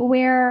see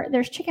where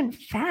there's chicken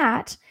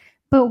fat,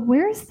 but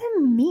where's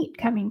the meat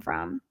coming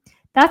from?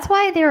 That's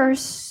why there are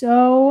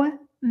so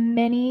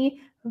many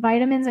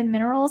vitamins and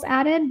minerals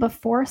added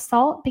before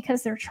salt,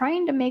 because they're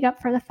trying to make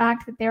up for the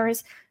fact that there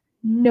is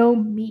no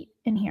meat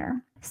in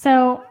here.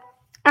 So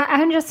I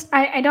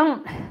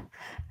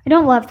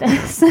don't love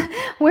this.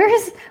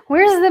 Where's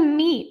the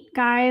meat,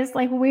 guys?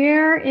 Like,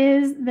 where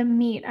is the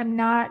meat? I'm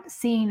not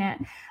seeing it.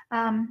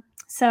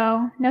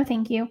 So no,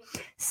 thank you.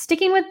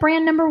 Sticking with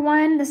brand number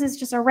 1, this is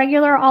just a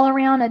regular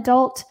all-around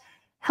adult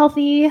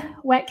healthy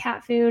wet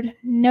cat food.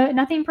 No,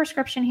 nothing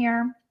prescription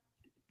here.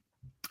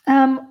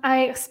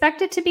 I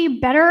expect it to be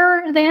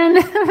better than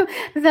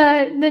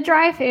the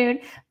dry food,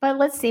 but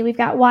let's see. We've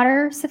got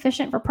water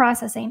sufficient for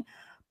processing,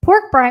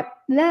 pork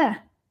byproducts,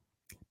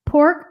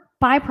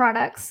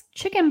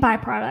 chicken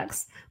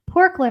byproducts,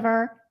 pork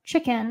liver,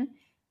 chicken,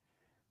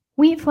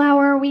 wheat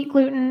flour, wheat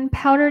gluten,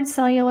 powdered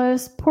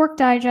cellulose, pork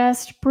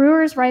digest,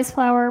 brewer's rice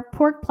flour,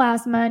 pork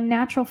plasma,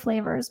 natural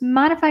flavors,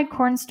 modified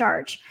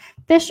cornstarch,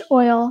 fish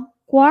oil,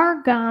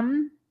 guar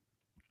gum,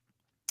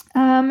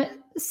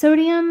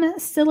 sodium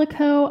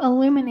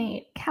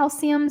silicoaluminate,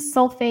 calcium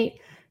sulfate,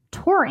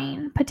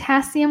 taurine,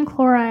 potassium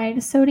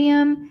chloride,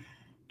 sodium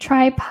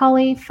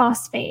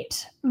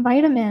tripolyphosphate,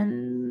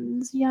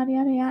 vitamins, yada,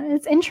 yada, yada.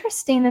 It's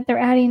interesting that they're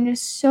adding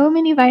so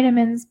many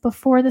vitamins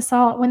before the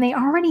salt when they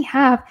already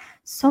have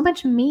so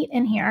much meat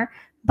in here.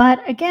 But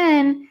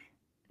again,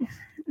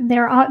 they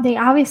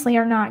obviously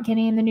are not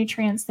getting the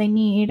nutrients they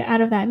need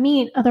out of that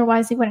meat.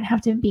 Otherwise, they wouldn't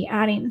have to be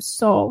adding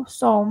so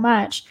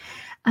much.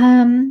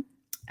 I'm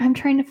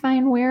trying to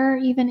find where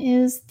even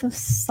is the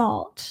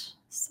salt.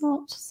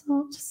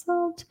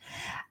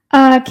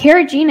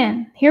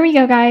 Carrageenan. Here we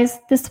go, guys.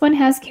 This one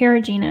has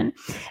carrageenan.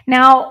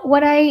 Now,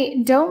 what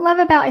I don't love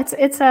about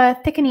it's a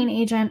thickening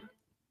agent.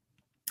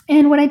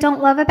 And what I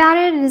don't love about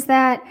it is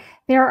that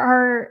there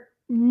are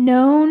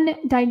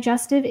known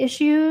digestive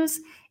issues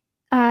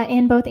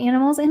in both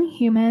animals and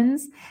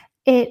humans.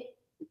 It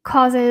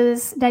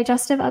causes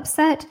digestive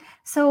upset.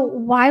 So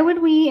why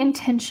would we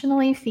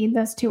intentionally feed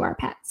this to our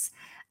pets?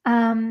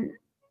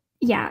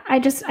 Yeah, I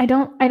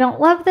don't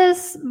love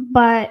this,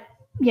 but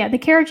yeah, the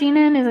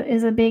carrageenan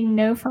is a big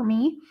no for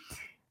me.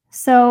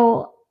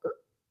 So,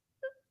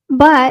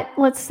 but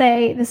let's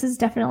say this is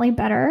definitely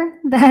better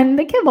than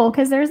the kibble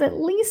because there's at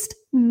least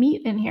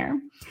meat in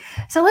here.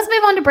 So let's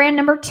move on to brand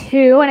number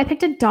 2, and I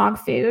picked a dog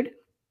food.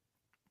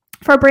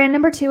 For brand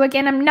number 2,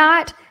 again, I'm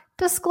not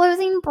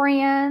disclosing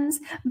brands,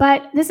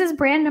 but this is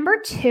brand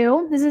number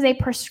 2. This is a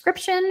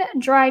prescription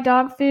dry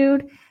dog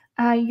food,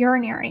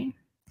 urinary.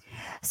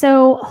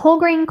 So whole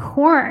grain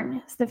corn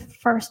is the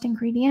first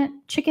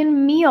ingredient.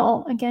 Chicken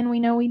meal. Again, we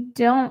know we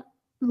don't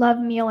love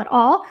meal at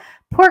all.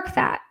 Pork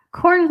fat,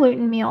 corn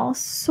gluten meal,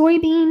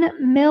 soybean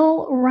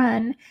mill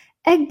run,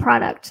 egg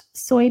product,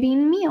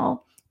 soybean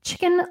meal,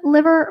 chicken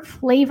liver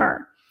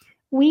flavor,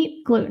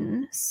 wheat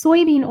gluten,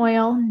 soybean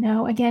oil.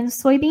 No, again,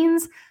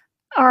 soybeans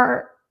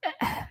are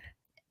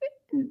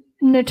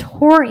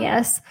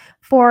notorious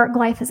for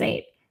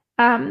glyphosate.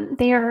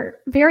 They are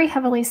very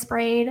heavily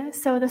sprayed.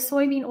 So the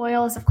soybean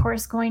oil is, of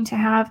course, going to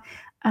have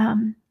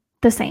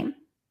the same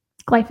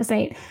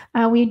glyphosate.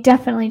 We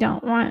definitely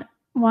don't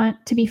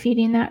want to be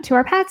feeding that to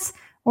our pets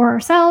or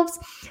ourselves.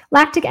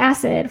 Lactic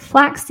acid,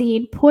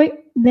 flaxseed, pork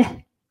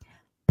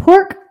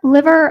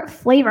liver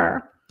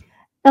flavor,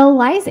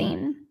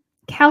 L-lysine,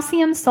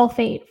 calcium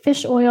sulfate,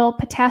 fish oil,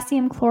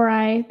 potassium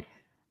chloride,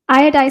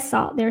 iodized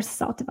salt. There's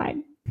salt divide.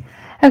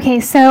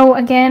 Okay, so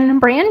again,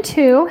 brand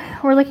 2,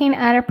 we're looking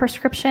at a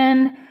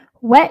prescription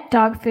wet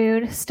dog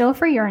food, still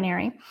for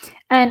urinary.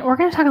 And we're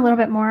going to talk a little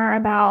bit more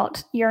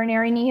about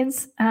urinary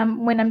needs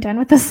when I'm done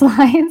with the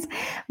slides.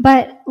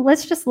 But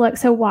let's just look.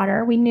 So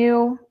water, we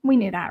knew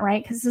that,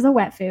 right? Because this is a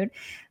wet food.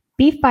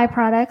 Beef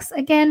byproducts,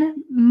 again,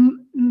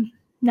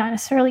 not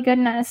necessarily good,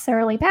 not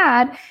necessarily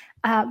bad.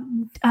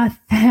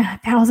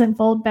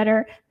 1,000-fold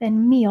better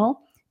than meal.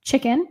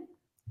 Chicken.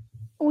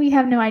 We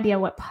have no idea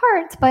what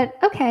parts, but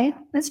okay,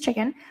 that's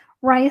chicken.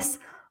 Rice,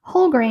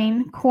 whole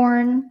grain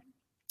corn.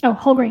 Oh,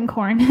 whole grain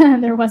corn.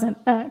 There wasn't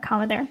a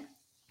comma there.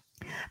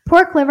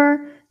 Pork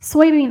liver,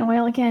 soybean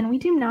oil. Again, we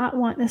do not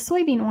want the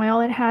soybean oil.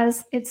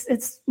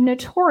 It's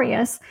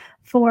notorious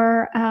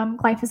for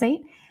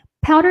glyphosate.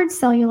 Powdered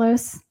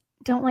cellulose.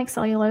 Don't like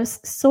cellulose.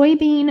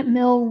 Soybean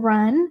mill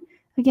run.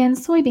 Again,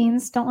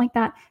 soybeans. Don't like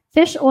that.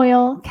 Fish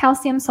oil,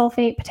 calcium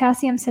sulfate,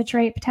 potassium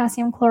citrate,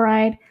 potassium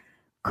chloride,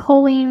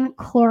 choline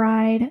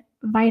chloride,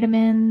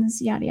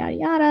 vitamins, yada, yada,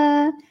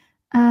 yada.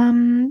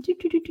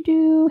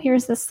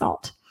 Here's the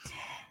salt.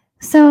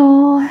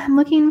 So I'm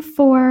looking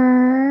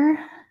for,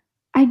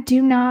 I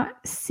do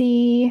not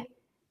see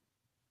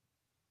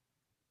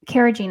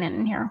carrageenan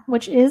in here,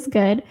 which is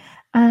good.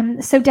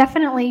 So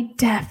definitely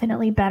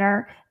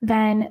better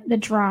than the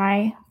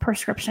dry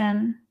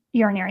prescription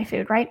urinary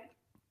food, right?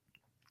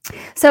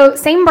 So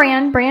same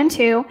brand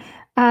 2,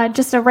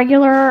 just a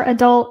regular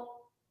adult,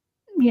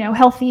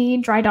 healthy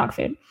dry dog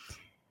food.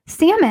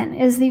 Salmon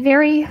is the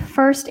very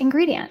first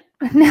ingredient.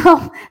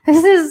 Now,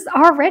 this is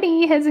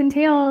already heads and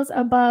tails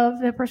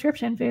above the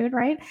prescription food,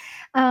 right?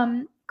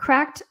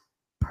 Cracked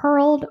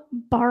pearled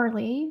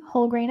barley,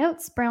 whole grain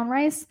oats, brown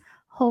rice,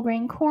 whole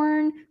grain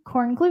corn,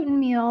 corn gluten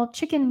meal,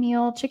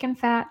 chicken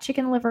fat,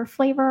 chicken liver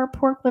flavor,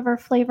 pork liver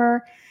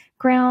flavor,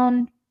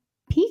 ground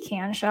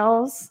pecan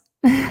shells,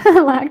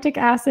 lactic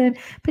acid,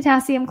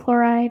 potassium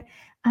chloride.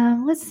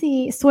 Let's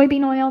see,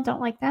 soybean oil,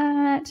 don't like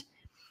that.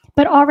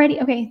 But already,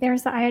 okay,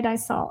 there's the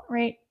iodized salt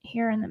right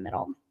here in the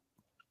middle.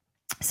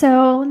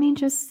 So let me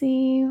just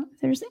see if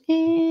there's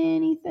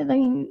anything. I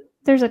mean,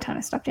 there's a ton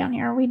of stuff down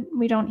here.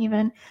 We don't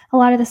even, a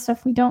lot of the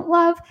stuff we don't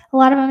love. A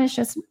lot of them is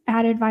just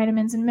added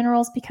vitamins and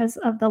minerals because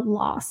of the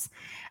loss.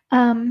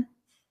 No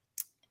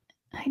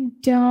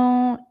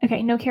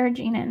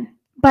carrageenan.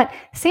 But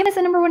SAM is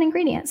the number one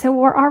ingredient. So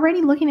we're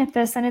already looking at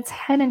this and it's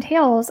head and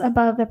tails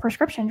above the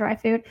prescription dry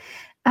food.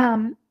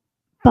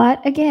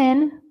 But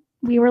again,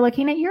 we were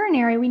looking at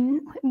urinary.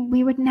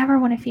 We would never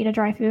want to feed a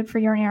dry food for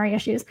urinary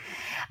issues.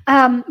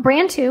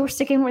 Brand 2, we're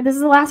sticking with, this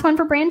is the last one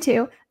for brand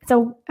 2. It's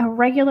a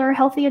regular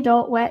healthy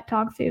adult wet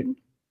dog food.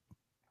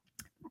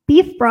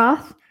 Beef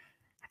broth.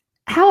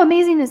 How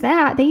amazing is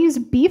that? They use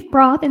beef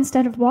broth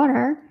instead of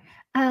water.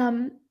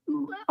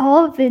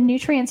 All of the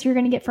nutrients you're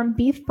going to get from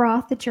beef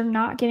broth that you're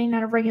not getting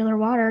out of regular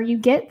water. You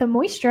get the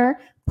moisture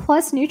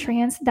plus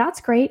nutrients.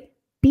 That's great.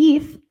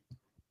 Beef,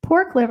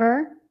 pork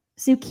liver,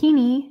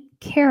 zucchini,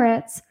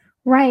 carrots,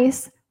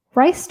 rice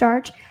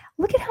starch.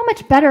 Look at how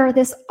much better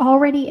this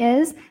already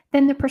is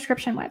than the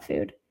prescription wet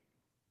food.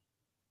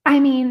 I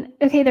mean,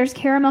 okay, there's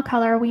caramel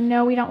color. We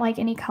know we don't like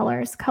any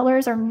colors.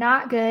 Colors are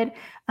not good.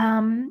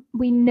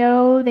 We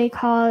know they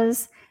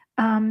cause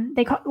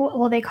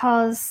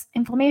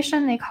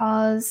inflammation. They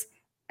cause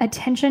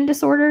attention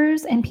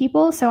disorders in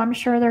people. So I'm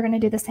sure they're going to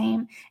do the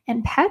same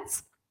in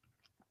pets.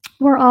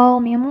 We're all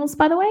mammals,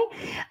 by the way.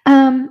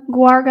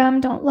 Guar gum,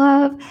 don't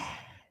love.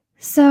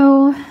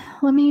 So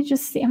let me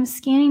just see. I'm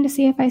scanning to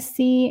see if I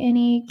see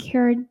any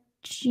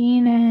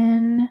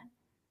carrageenan.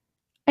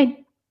 I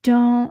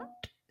don't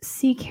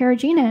see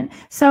carrageenan.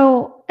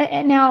 So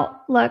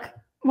now, look,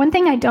 one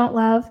thing I don't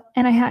love,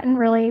 and I hadn't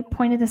really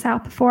pointed this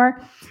out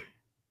before,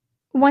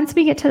 once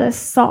we get to the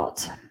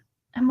salt,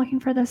 I'm looking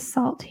for the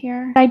salt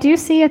here. I do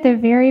see at the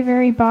very,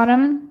 very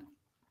bottom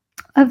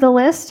of the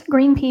list,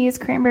 green peas,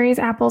 cranberries,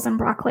 apples, and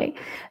broccoli.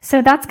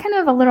 So that's kind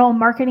of a little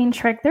marketing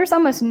trick. There's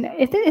almost,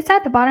 if it's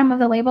at the bottom of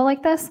the label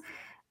like this,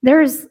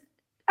 there's,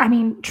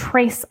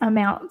 trace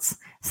amounts.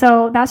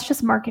 So that's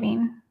just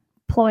marketing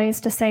ploys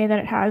to say that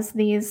it has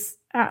these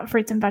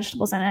fruits and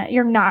vegetables in it.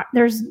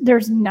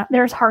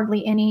 There's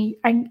hardly any.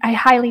 I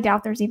highly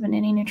doubt there's even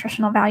any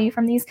nutritional value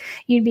from these.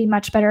 You'd be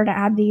much better to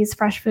add these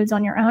fresh foods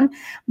on your own.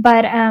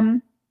 But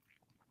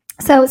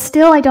so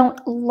still, I don't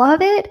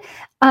love it,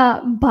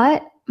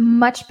 but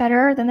much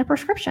better than the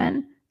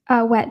prescription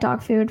wet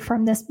dog food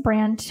from this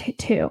brand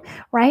too,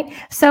 right?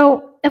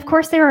 So of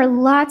course there are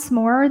lots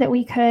more that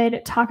we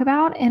could talk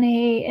about in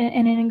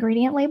an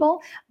ingredient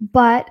label,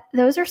 but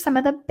those are some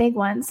of the big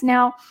ones.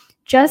 Now,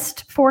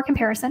 just for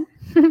comparison,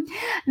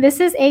 this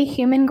is a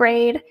human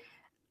grade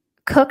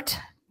cooked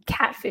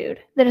cat food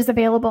that is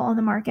available on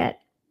the market.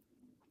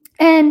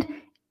 And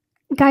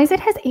guys, it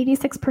has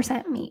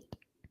 86% meat.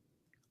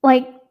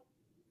 Like,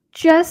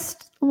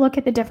 just look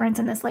at the difference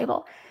in this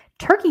label.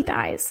 Turkey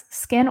thighs,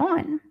 skin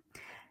on.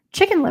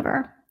 Chicken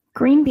liver,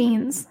 green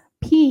beans,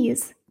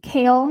 peas,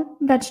 kale,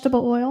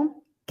 vegetable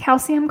oil,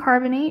 calcium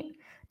carbonate,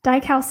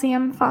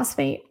 dicalcium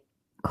phosphate,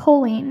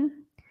 choline,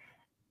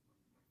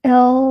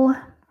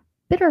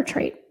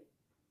 L-bitartrate.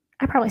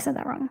 I probably said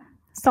that wrong.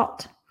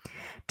 Salt,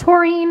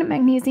 taurine,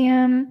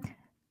 magnesium,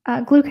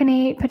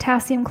 gluconate,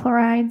 potassium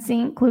chloride,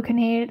 zinc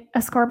gluconate,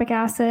 ascorbic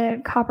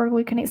acid, copper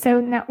gluconate. So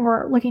now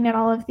we're looking at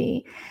all of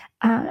the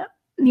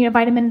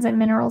vitamins and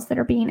minerals that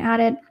are being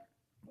added.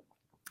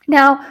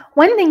 Now,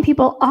 one thing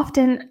people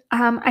often,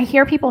 I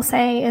hear people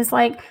say is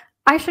like,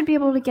 I should be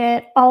able to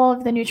get all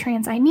of the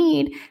nutrients I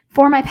need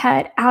for my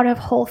pet out of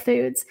whole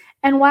foods.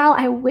 And while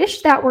I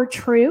wish that were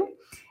true,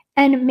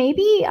 and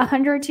maybe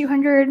 100,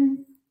 200,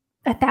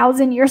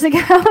 1,000 years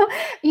ago,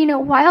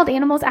 wild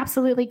animals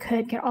absolutely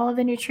could get all of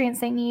the nutrients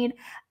they need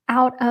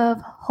out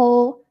of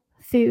whole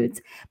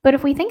foods. But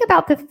if we think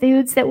about the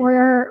foods that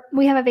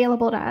we have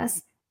available to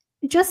us,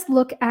 just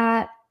look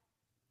at,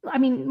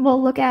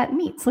 we'll look at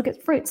meats, look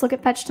at fruits, look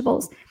at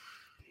vegetables.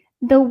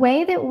 The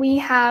way that we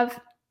have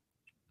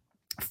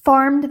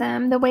farmed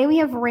them, the way we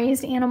have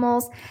raised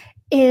animals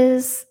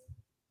is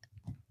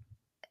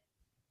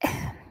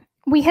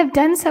we have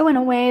done so in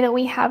a way that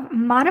we have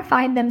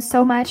modified them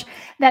so much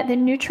that the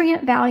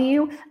nutrient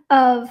value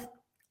of,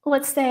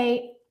 let's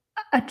say,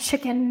 a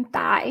chicken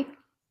thigh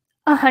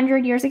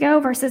 100 years ago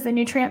versus the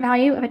nutrient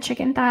value of a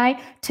chicken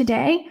thigh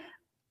today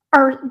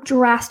are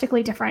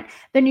drastically different.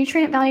 The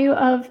nutrient value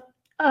of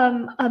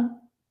a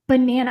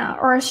banana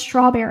or a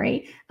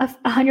strawberry of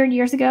 100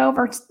 years ago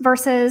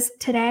versus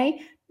today,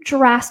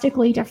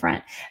 drastically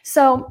different.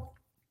 So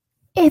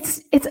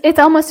it's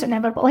almost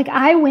inevitable. Like,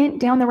 I went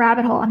down the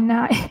rabbit hole.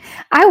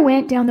 I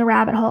went down the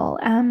rabbit hole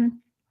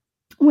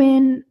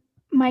when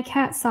my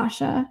cat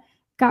Sasha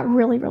got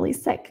really, really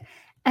sick.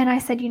 And I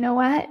said, you know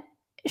what?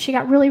 She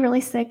got really,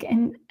 really sick.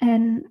 And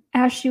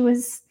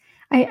as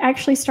I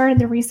actually started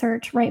the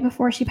research right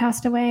before she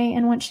passed away.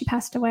 And once she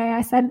passed away,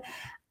 I said,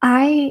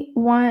 I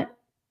want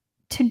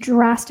to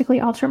drastically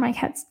alter my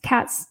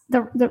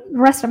the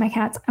rest of my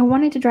cats. I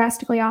wanted to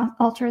drastically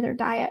alter their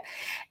diet.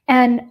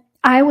 And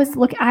I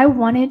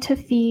wanted to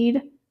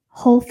feed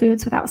whole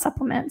foods without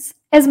supplements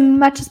as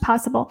much as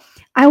possible.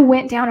 I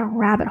went down a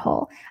rabbit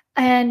hole,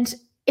 and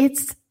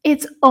it's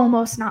it's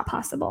almost not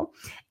possible.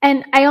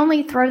 And I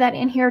only throw that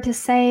in here to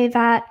say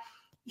that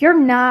you're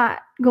not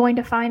going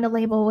to find a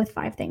label with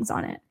 5 things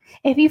on it.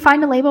 If you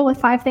find a label with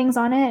 5 things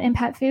on it in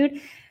pet food,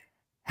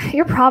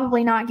 you're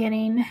probably not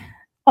getting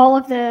all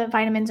of the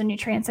vitamins and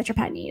nutrients that your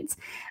pet needs.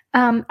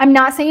 I'm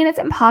not saying it's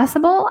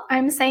impossible.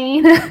 I'm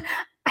saying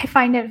I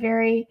find it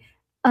very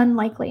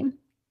unlikely.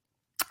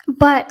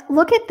 But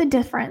look at the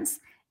difference,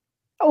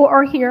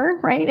 or here,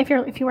 right? If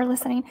you were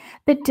listening,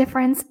 the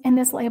difference in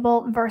this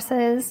label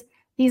versus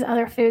these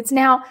other foods.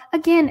 Now,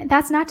 again,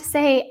 that's not to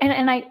say,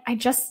 and I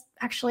just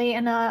actually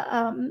in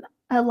a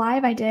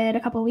live I did a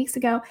couple of weeks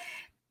ago,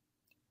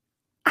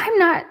 I'm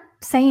not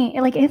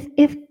saying, like,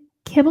 if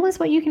kibble is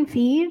what you can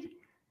feed,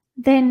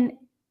 then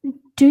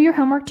do your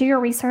homework, do your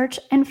research,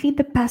 and feed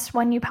the best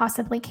one you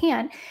possibly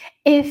can.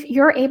 If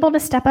you're able to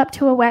step up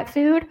to a wet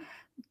food,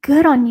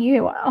 good on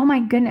you. Oh my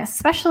goodness.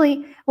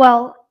 Especially,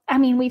 well, I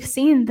mean, we've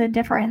seen the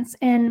difference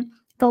in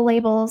the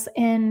labels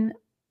in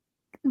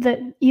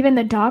even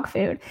the dog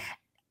food.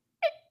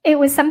 It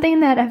was something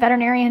that a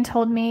veterinarian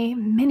told me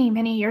many,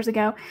 many years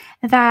ago,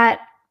 that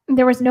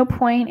there was no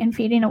point in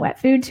feeding a wet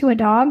food to a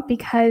dog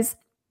because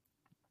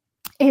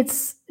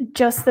it's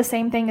just the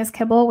same thing as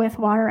kibble with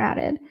water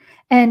added.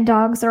 And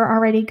dogs are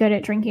already good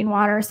at drinking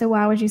water, so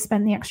why would you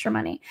spend the extra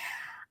money?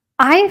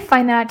 I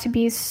find that to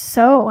be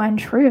so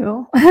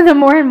untrue the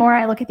more and more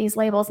I look at these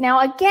labels. Now,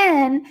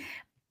 again,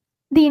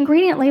 the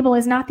ingredient label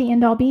is not the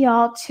end-all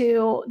be-all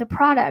to the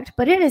product,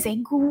 but it is a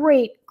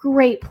great,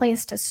 great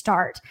place to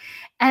start.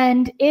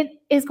 And it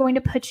is going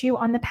to put you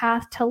on the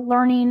path to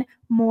learning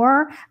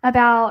more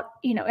about,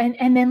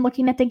 and then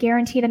looking at the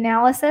guaranteed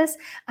analysis.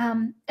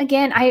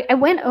 Again, I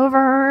went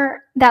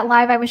over that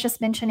live I was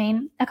just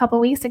mentioning a couple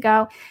weeks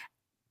ago,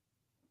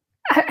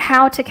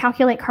 how to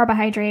calculate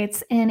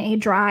carbohydrates in a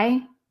dry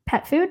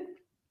pet food.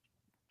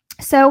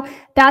 So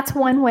that's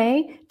one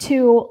way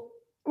to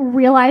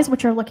realize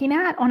what you're looking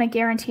at on a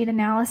guaranteed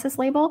analysis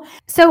label.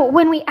 So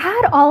when we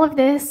add all of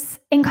this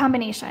in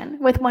combination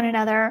with one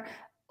another,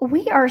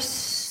 we are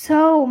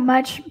so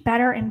much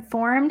better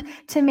informed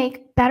to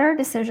make better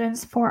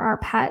decisions for our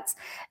pets.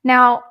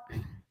 Now,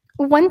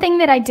 one thing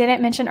that I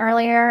didn't mention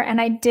earlier,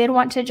 and I did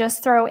want to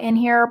just throw in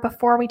here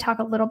before we talk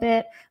a little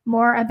bit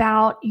more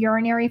about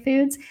urinary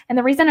foods, and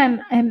the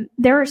reason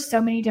there are so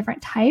many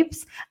different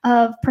types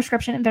of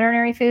prescription and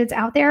veterinary foods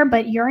out there,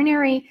 but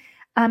urinary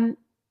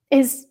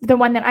is the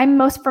one that I'm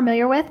most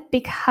familiar with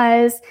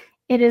because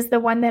it is the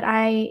one that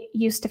I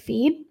used to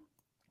feed.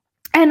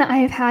 And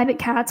I've had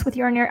cats with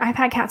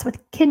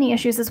kidney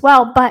issues as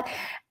well, but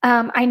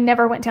I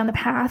never went down the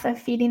path of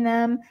feeding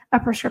them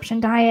a prescription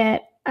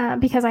diet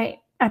because I,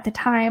 at the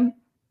time,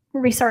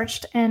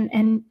 researched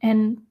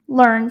and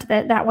learned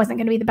that wasn't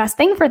going to be the best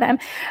thing for them.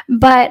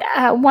 But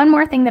one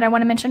more thing that I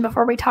want to mention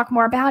before we talk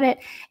more about it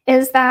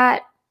is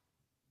that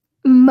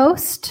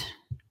most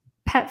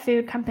pet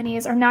food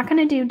companies are not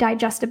going to do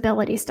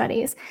digestibility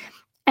studies.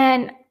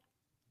 And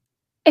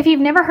if you've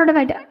never heard of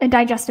a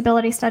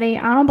digestibility study,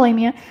 I don't blame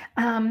you.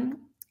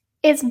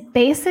 It's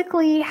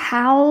basically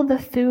how the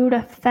food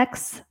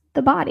affects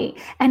the body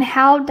and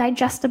how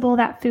digestible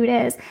that food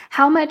is,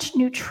 how much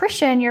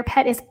nutrition your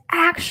pet is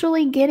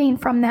actually getting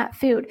from that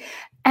food,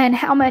 and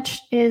how much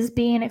is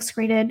being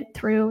excreted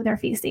through their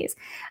feces.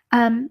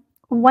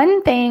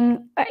 One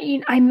thing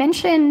I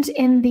mentioned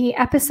in the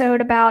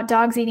episode about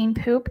dogs eating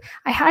poop,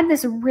 I had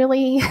this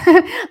really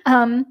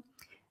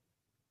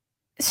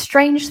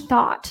strange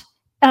thought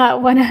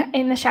when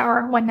in the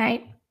shower one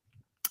night.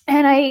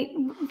 And I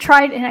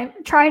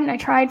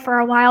tried for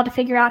a while to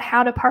figure out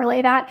how to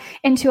parlay that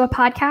into a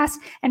podcast,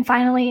 and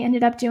finally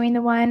ended up doing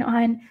the one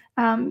on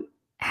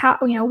how,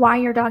 why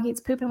your dog eats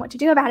poop and what to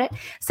do about it.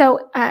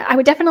 So I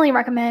would definitely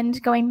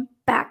recommend going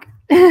back.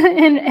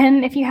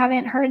 and if you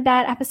haven't heard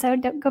that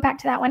episode, go back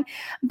to that one.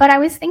 But I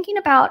was thinking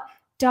about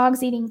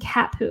dogs eating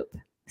cat poop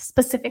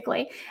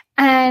specifically,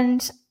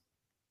 and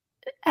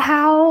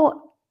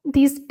how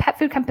these pet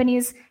food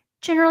companies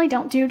generally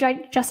don't do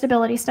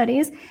digestibility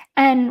studies.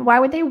 And why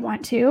would they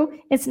want to?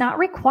 It's not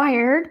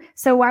required.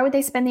 So why would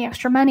they spend the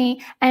extra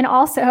money? And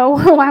also,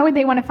 why would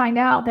they want to find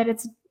out that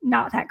it's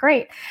not that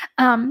great?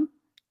 And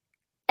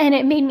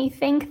it made me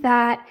think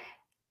that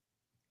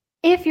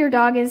if your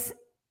dog is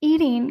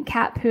eating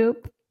cat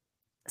poop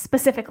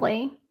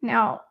specifically,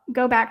 now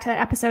go back to that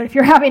episode if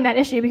you're having that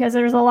issue, because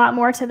there's a lot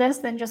more to this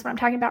than just what I'm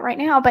talking about right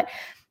now. But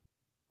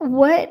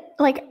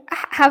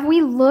have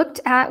we looked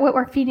at what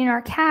we're feeding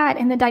our cat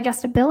and the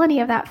digestibility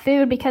of that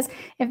food? Because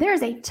if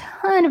there's a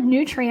ton of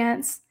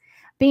nutrients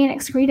being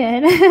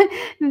excreted,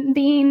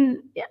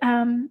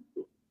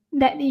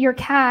 that your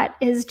cat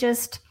is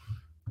just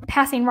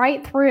passing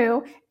right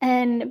through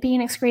and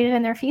being excreted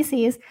in their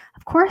feces,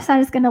 of course that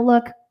is going to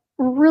look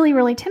really,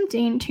 really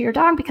tempting to your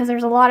dog because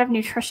there's a lot of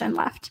nutrition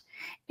left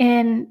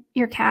in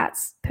your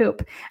cat's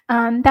poop.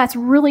 That's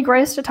really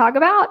gross to talk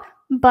about,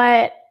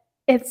 but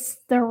it's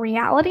the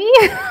reality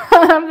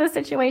of the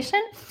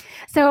situation.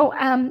 So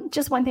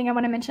just one thing I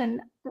wanted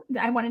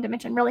to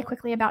mention really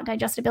quickly about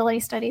digestibility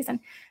studies and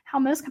how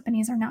most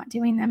companies are not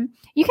doing them.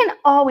 You can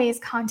always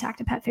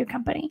contact a pet food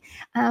company.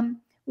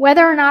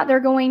 Whether or not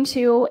they're going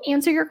to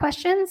answer your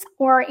questions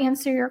or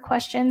answer your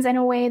questions in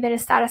a way that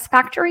is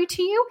satisfactory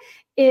to you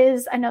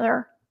is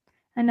another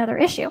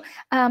issue.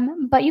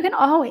 But you can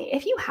always,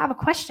 if you have a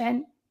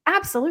question,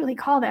 absolutely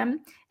call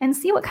them and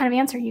see what kind of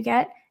answer you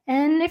get.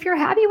 And if you're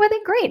happy with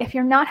it, great. If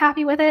you're not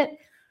happy with it,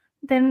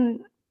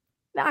 then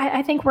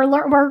I think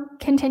we're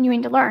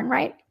continuing to learn,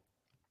 right?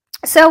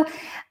 So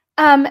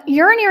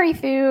urinary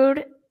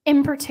food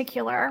in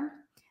particular,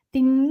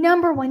 the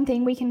number one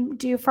thing we can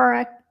do for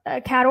a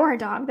cat or a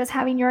dog that's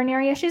having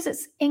urinary issues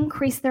is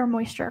increase their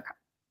moisture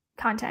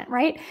content,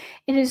 right?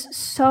 It is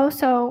so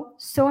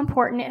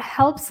important. It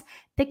helps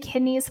the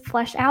kidneys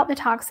flush out the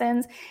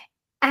toxins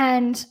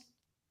and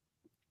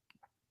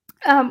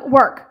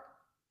work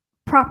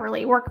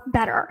properly, work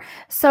better.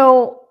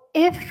 So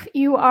if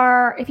you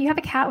have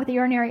a cat with a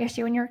urinary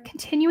issue and you're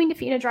continuing to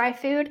feed a dry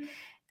food,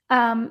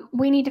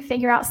 we need to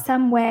figure out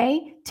some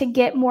way to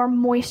get more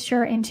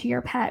moisture into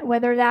your pet,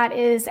 whether that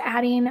is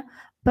adding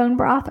bone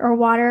broth or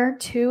water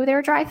to their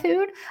dry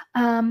food,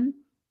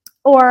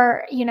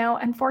 or,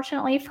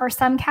 unfortunately for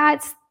some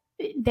cats,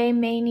 they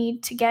may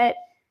need to get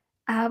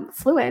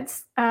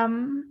fluids. What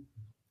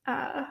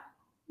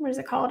is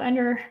it called?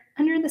 Under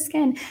the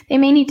skin. They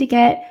may need to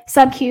get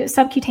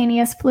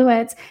subcutaneous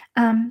fluids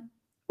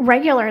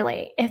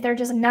regularly if they're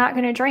just not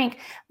going to drink,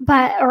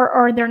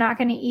 or they're not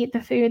going to eat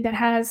the food that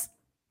has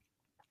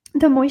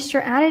the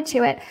moisture added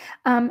to it.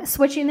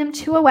 Switching them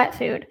to a wet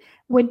food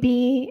would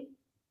be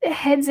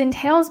heads and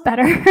tails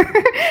better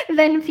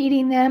than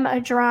feeding them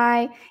a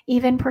dry,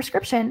 even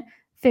prescription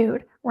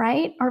food,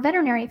 right? Or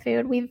veterinary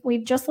food.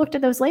 We've just looked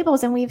at those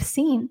labels and we've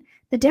seen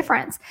the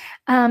difference.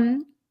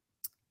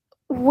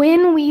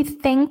 When we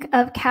think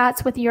of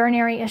cats with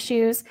urinary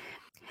issues,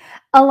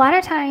 a lot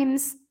of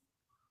times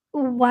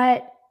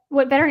what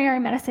veterinary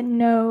medicine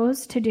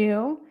knows to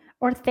do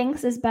or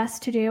thinks is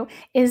best to do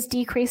is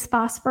decrease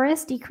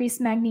phosphorus, decrease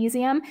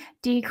magnesium,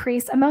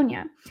 decrease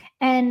ammonia.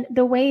 And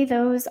the way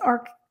those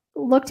are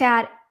looked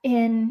at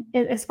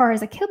as far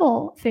as a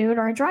kibble food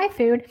or a dry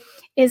food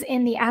is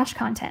in the ash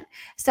content.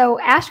 So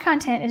ash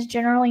content is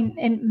generally,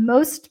 in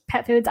most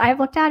pet foods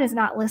I've looked at, is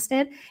not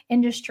listed.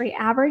 Industry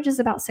average is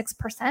about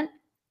 6%.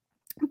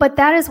 But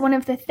that is one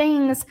of the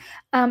things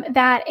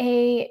that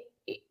a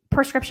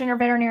prescription or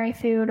veterinary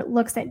food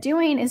looks at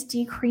doing, is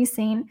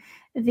decreasing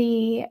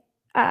the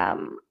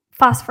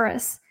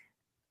phosphorus.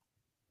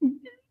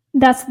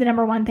 That's the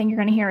number one thing you're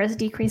going to hear, is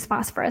decreased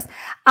phosphorus.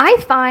 I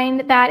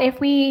find that if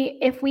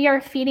we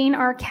are feeding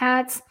our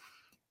cats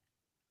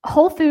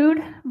whole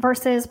food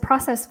versus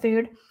processed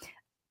food,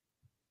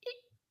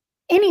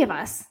 any of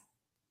us,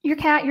 your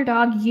cat, your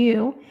dog,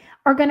 you,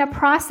 are going to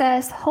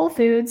process whole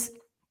foods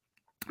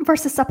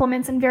versus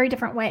supplements in very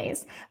different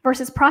ways,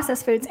 versus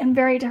processed foods in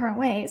very different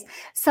ways.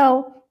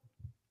 So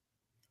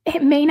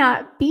it may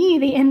not be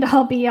the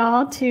end-all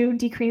be-all to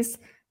decrease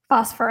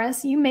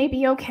phosphorus. You may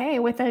be okay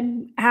with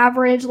an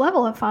average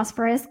level of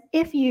phosphorus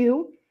if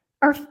you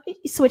are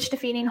switch to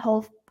feeding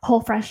whole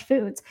fresh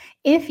foods,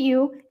 if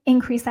you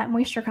increase that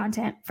moisture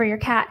content for your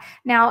cat.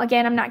 Now,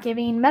 again, I'm not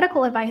giving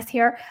medical advice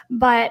here,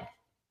 but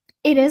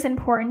it is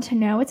important to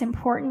know. It's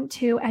important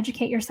to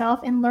educate yourself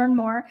and learn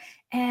more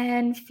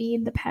and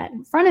feed the pet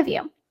in front of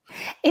you.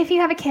 If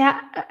you have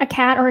a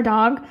cat or a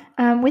dog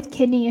with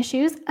kidney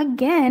issues,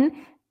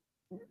 again,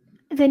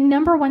 the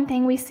number one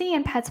thing we see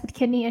in pets with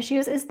kidney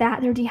issues is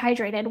that they're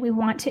dehydrated. We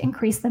want to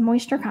increase the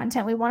moisture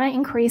content. We want to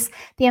increase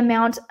the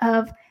amount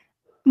of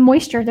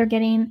moisture they're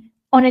getting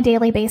on a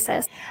daily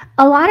basis.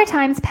 A lot of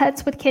times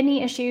pets with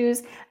kidney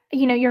issues,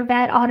 your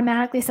vet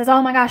automatically says,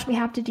 oh my gosh, we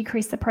have to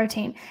decrease the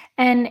protein.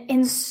 And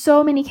in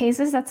so many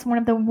cases, that's one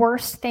of the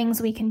worst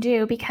things we can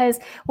do, because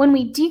when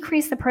we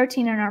decrease the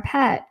protein in our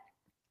pet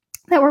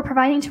that we're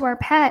providing to our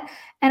pet,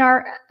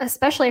 and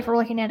especially if we're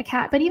looking at a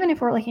cat, but even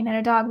if we're looking at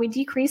a dog, we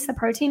decrease the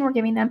protein we're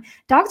giving them.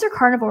 Dogs are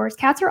carnivores.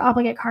 Cats are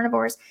obligate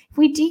carnivores. If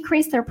we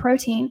decrease their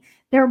protein,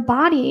 their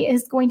body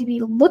is going to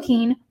be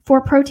looking for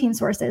protein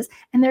sources,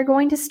 and they're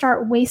going to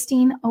start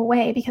wasting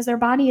away because their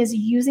body is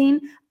using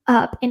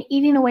up and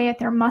eating away at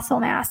their muscle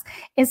mass.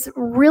 It's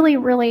really,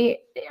 really,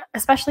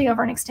 especially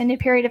over an extended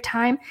period of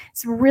time,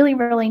 it's really,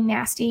 really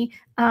nasty,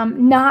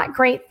 not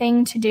great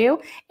thing to do.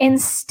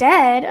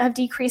 Instead of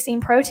decreasing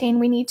protein,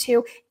 we need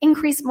to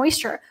increase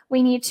moisture.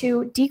 We need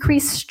to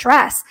decrease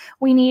stress.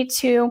 We need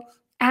to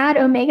add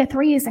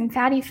omega-3s and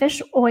fatty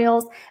fish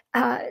oils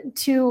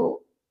to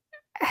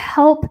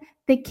help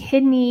the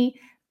kidney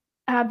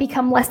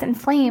become less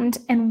inflamed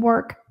and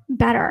work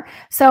better.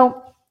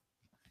 So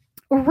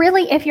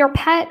really, if your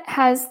pet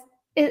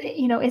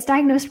is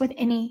diagnosed with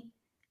any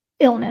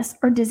illness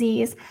or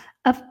disease,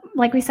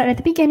 like we said at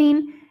the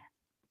beginning,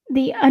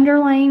 the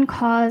underlying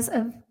cause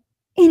of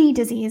any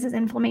disease is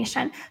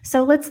inflammation.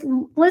 So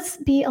let's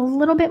be a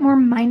little bit more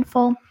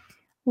mindful,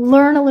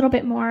 learn a little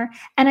bit more.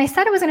 And I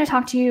said I was going to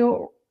talk to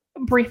you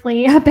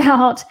briefly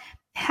about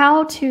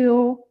how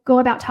to go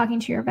about talking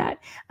to your vet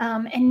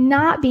and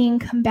not being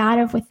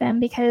combative with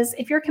them, because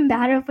if you're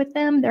combative with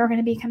them, they're going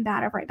to be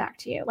combative right back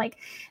to you. Like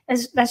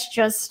that's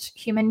just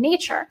human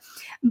nature.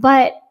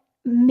 But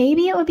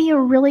maybe it would be a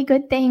really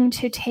good thing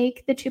to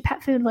take the 2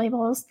 pet food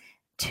labels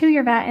to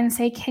your vet and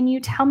say, can you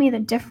tell me the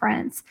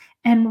difference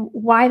and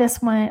why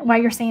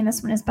you're saying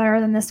this one is better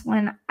than this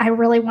one? I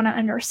really want to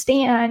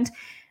understand,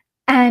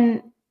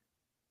 and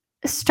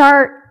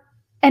start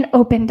an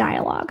open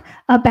dialogue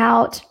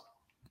about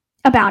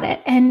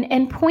it,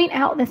 and point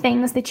out the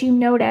things that you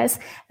notice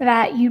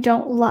that you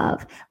don't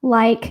love,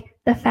 like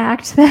the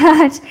fact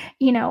that,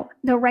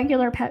 the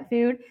regular pet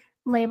food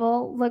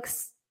label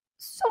looks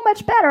so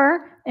much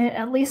better,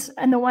 at least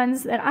in the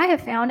ones that I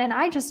have found. And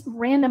I just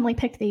randomly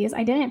picked these.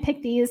 I didn't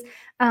pick these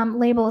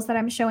labels that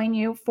I'm showing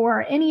you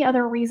for any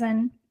other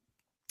reason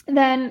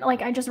than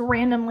I just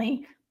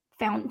randomly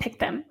picked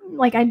them.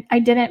 I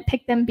didn't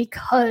pick them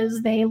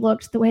because they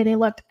looked the way they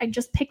looked. I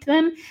just picked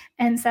them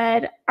and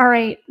said, all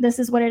right, this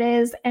is what it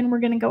is, and we're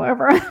going to go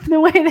over the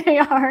way they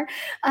are.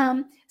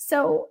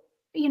 So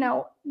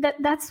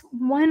that's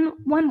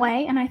one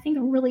way, and I think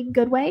a really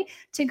good way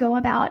to go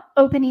about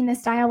opening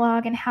this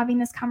dialogue and having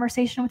this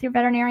conversation with your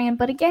veterinarian.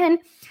 But again,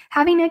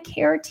 having a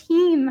care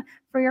team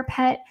for your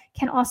pet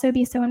can also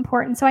be so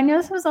important. So I know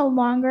this was a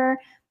longer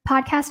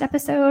podcast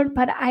episode,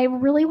 but I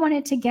really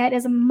wanted to get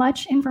as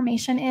much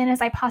information in as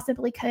I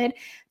possibly could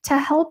to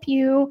help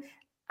you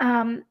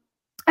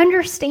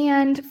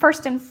understand,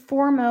 first and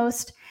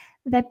foremost,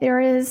 that there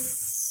is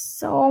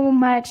so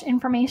much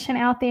information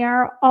out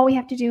there. All we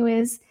have to do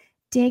is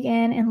dig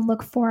in and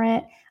look for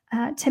it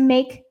to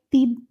make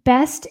the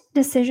best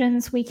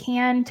decisions we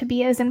can, to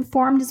be as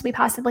informed as we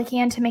possibly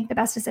can, to make the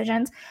best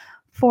decisions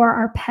for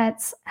our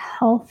pets'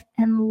 health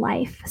and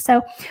life.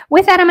 So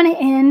with that, I'm going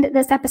to end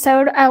this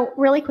episode.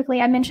 Really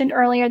quickly, I mentioned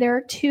earlier, there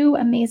are 2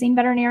 amazing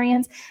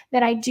veterinarians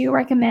that I do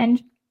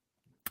recommend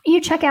you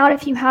check out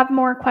if you have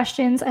more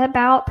questions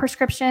about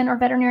prescription or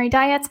veterinary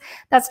diets.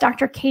 That's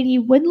Dr. Katie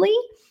Woodley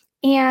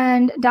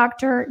and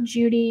Dr.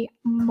 Judy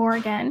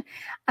Morgan.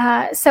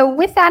 So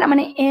with that, I'm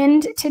going to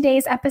end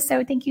today's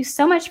episode. Thank you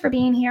so much for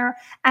being here.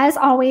 As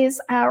always,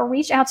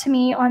 reach out to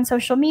me on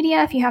social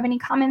media if you have any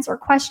comments or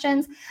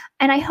questions.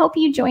 And I hope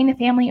you join the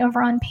family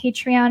over on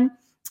Patreon.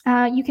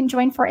 You can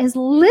join for as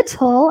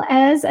little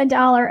as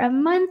 $1 a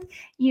month.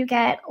 You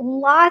get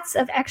lots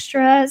of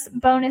extras,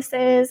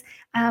 bonuses,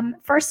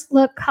 first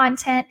look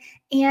content,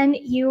 and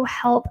you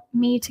help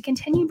me to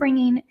continue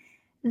bringing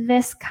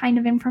this kind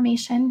of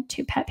information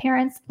to pet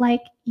parents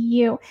like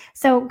you.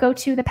 So go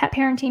to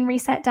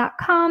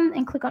thepetparentingreset.com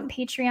and click on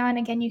Patreon.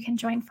 Again, you can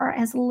join for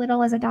as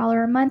little as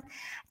 $1 a month.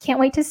 Can't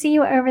wait to see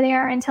you over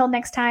there. Until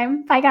next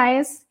time. Bye,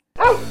 guys.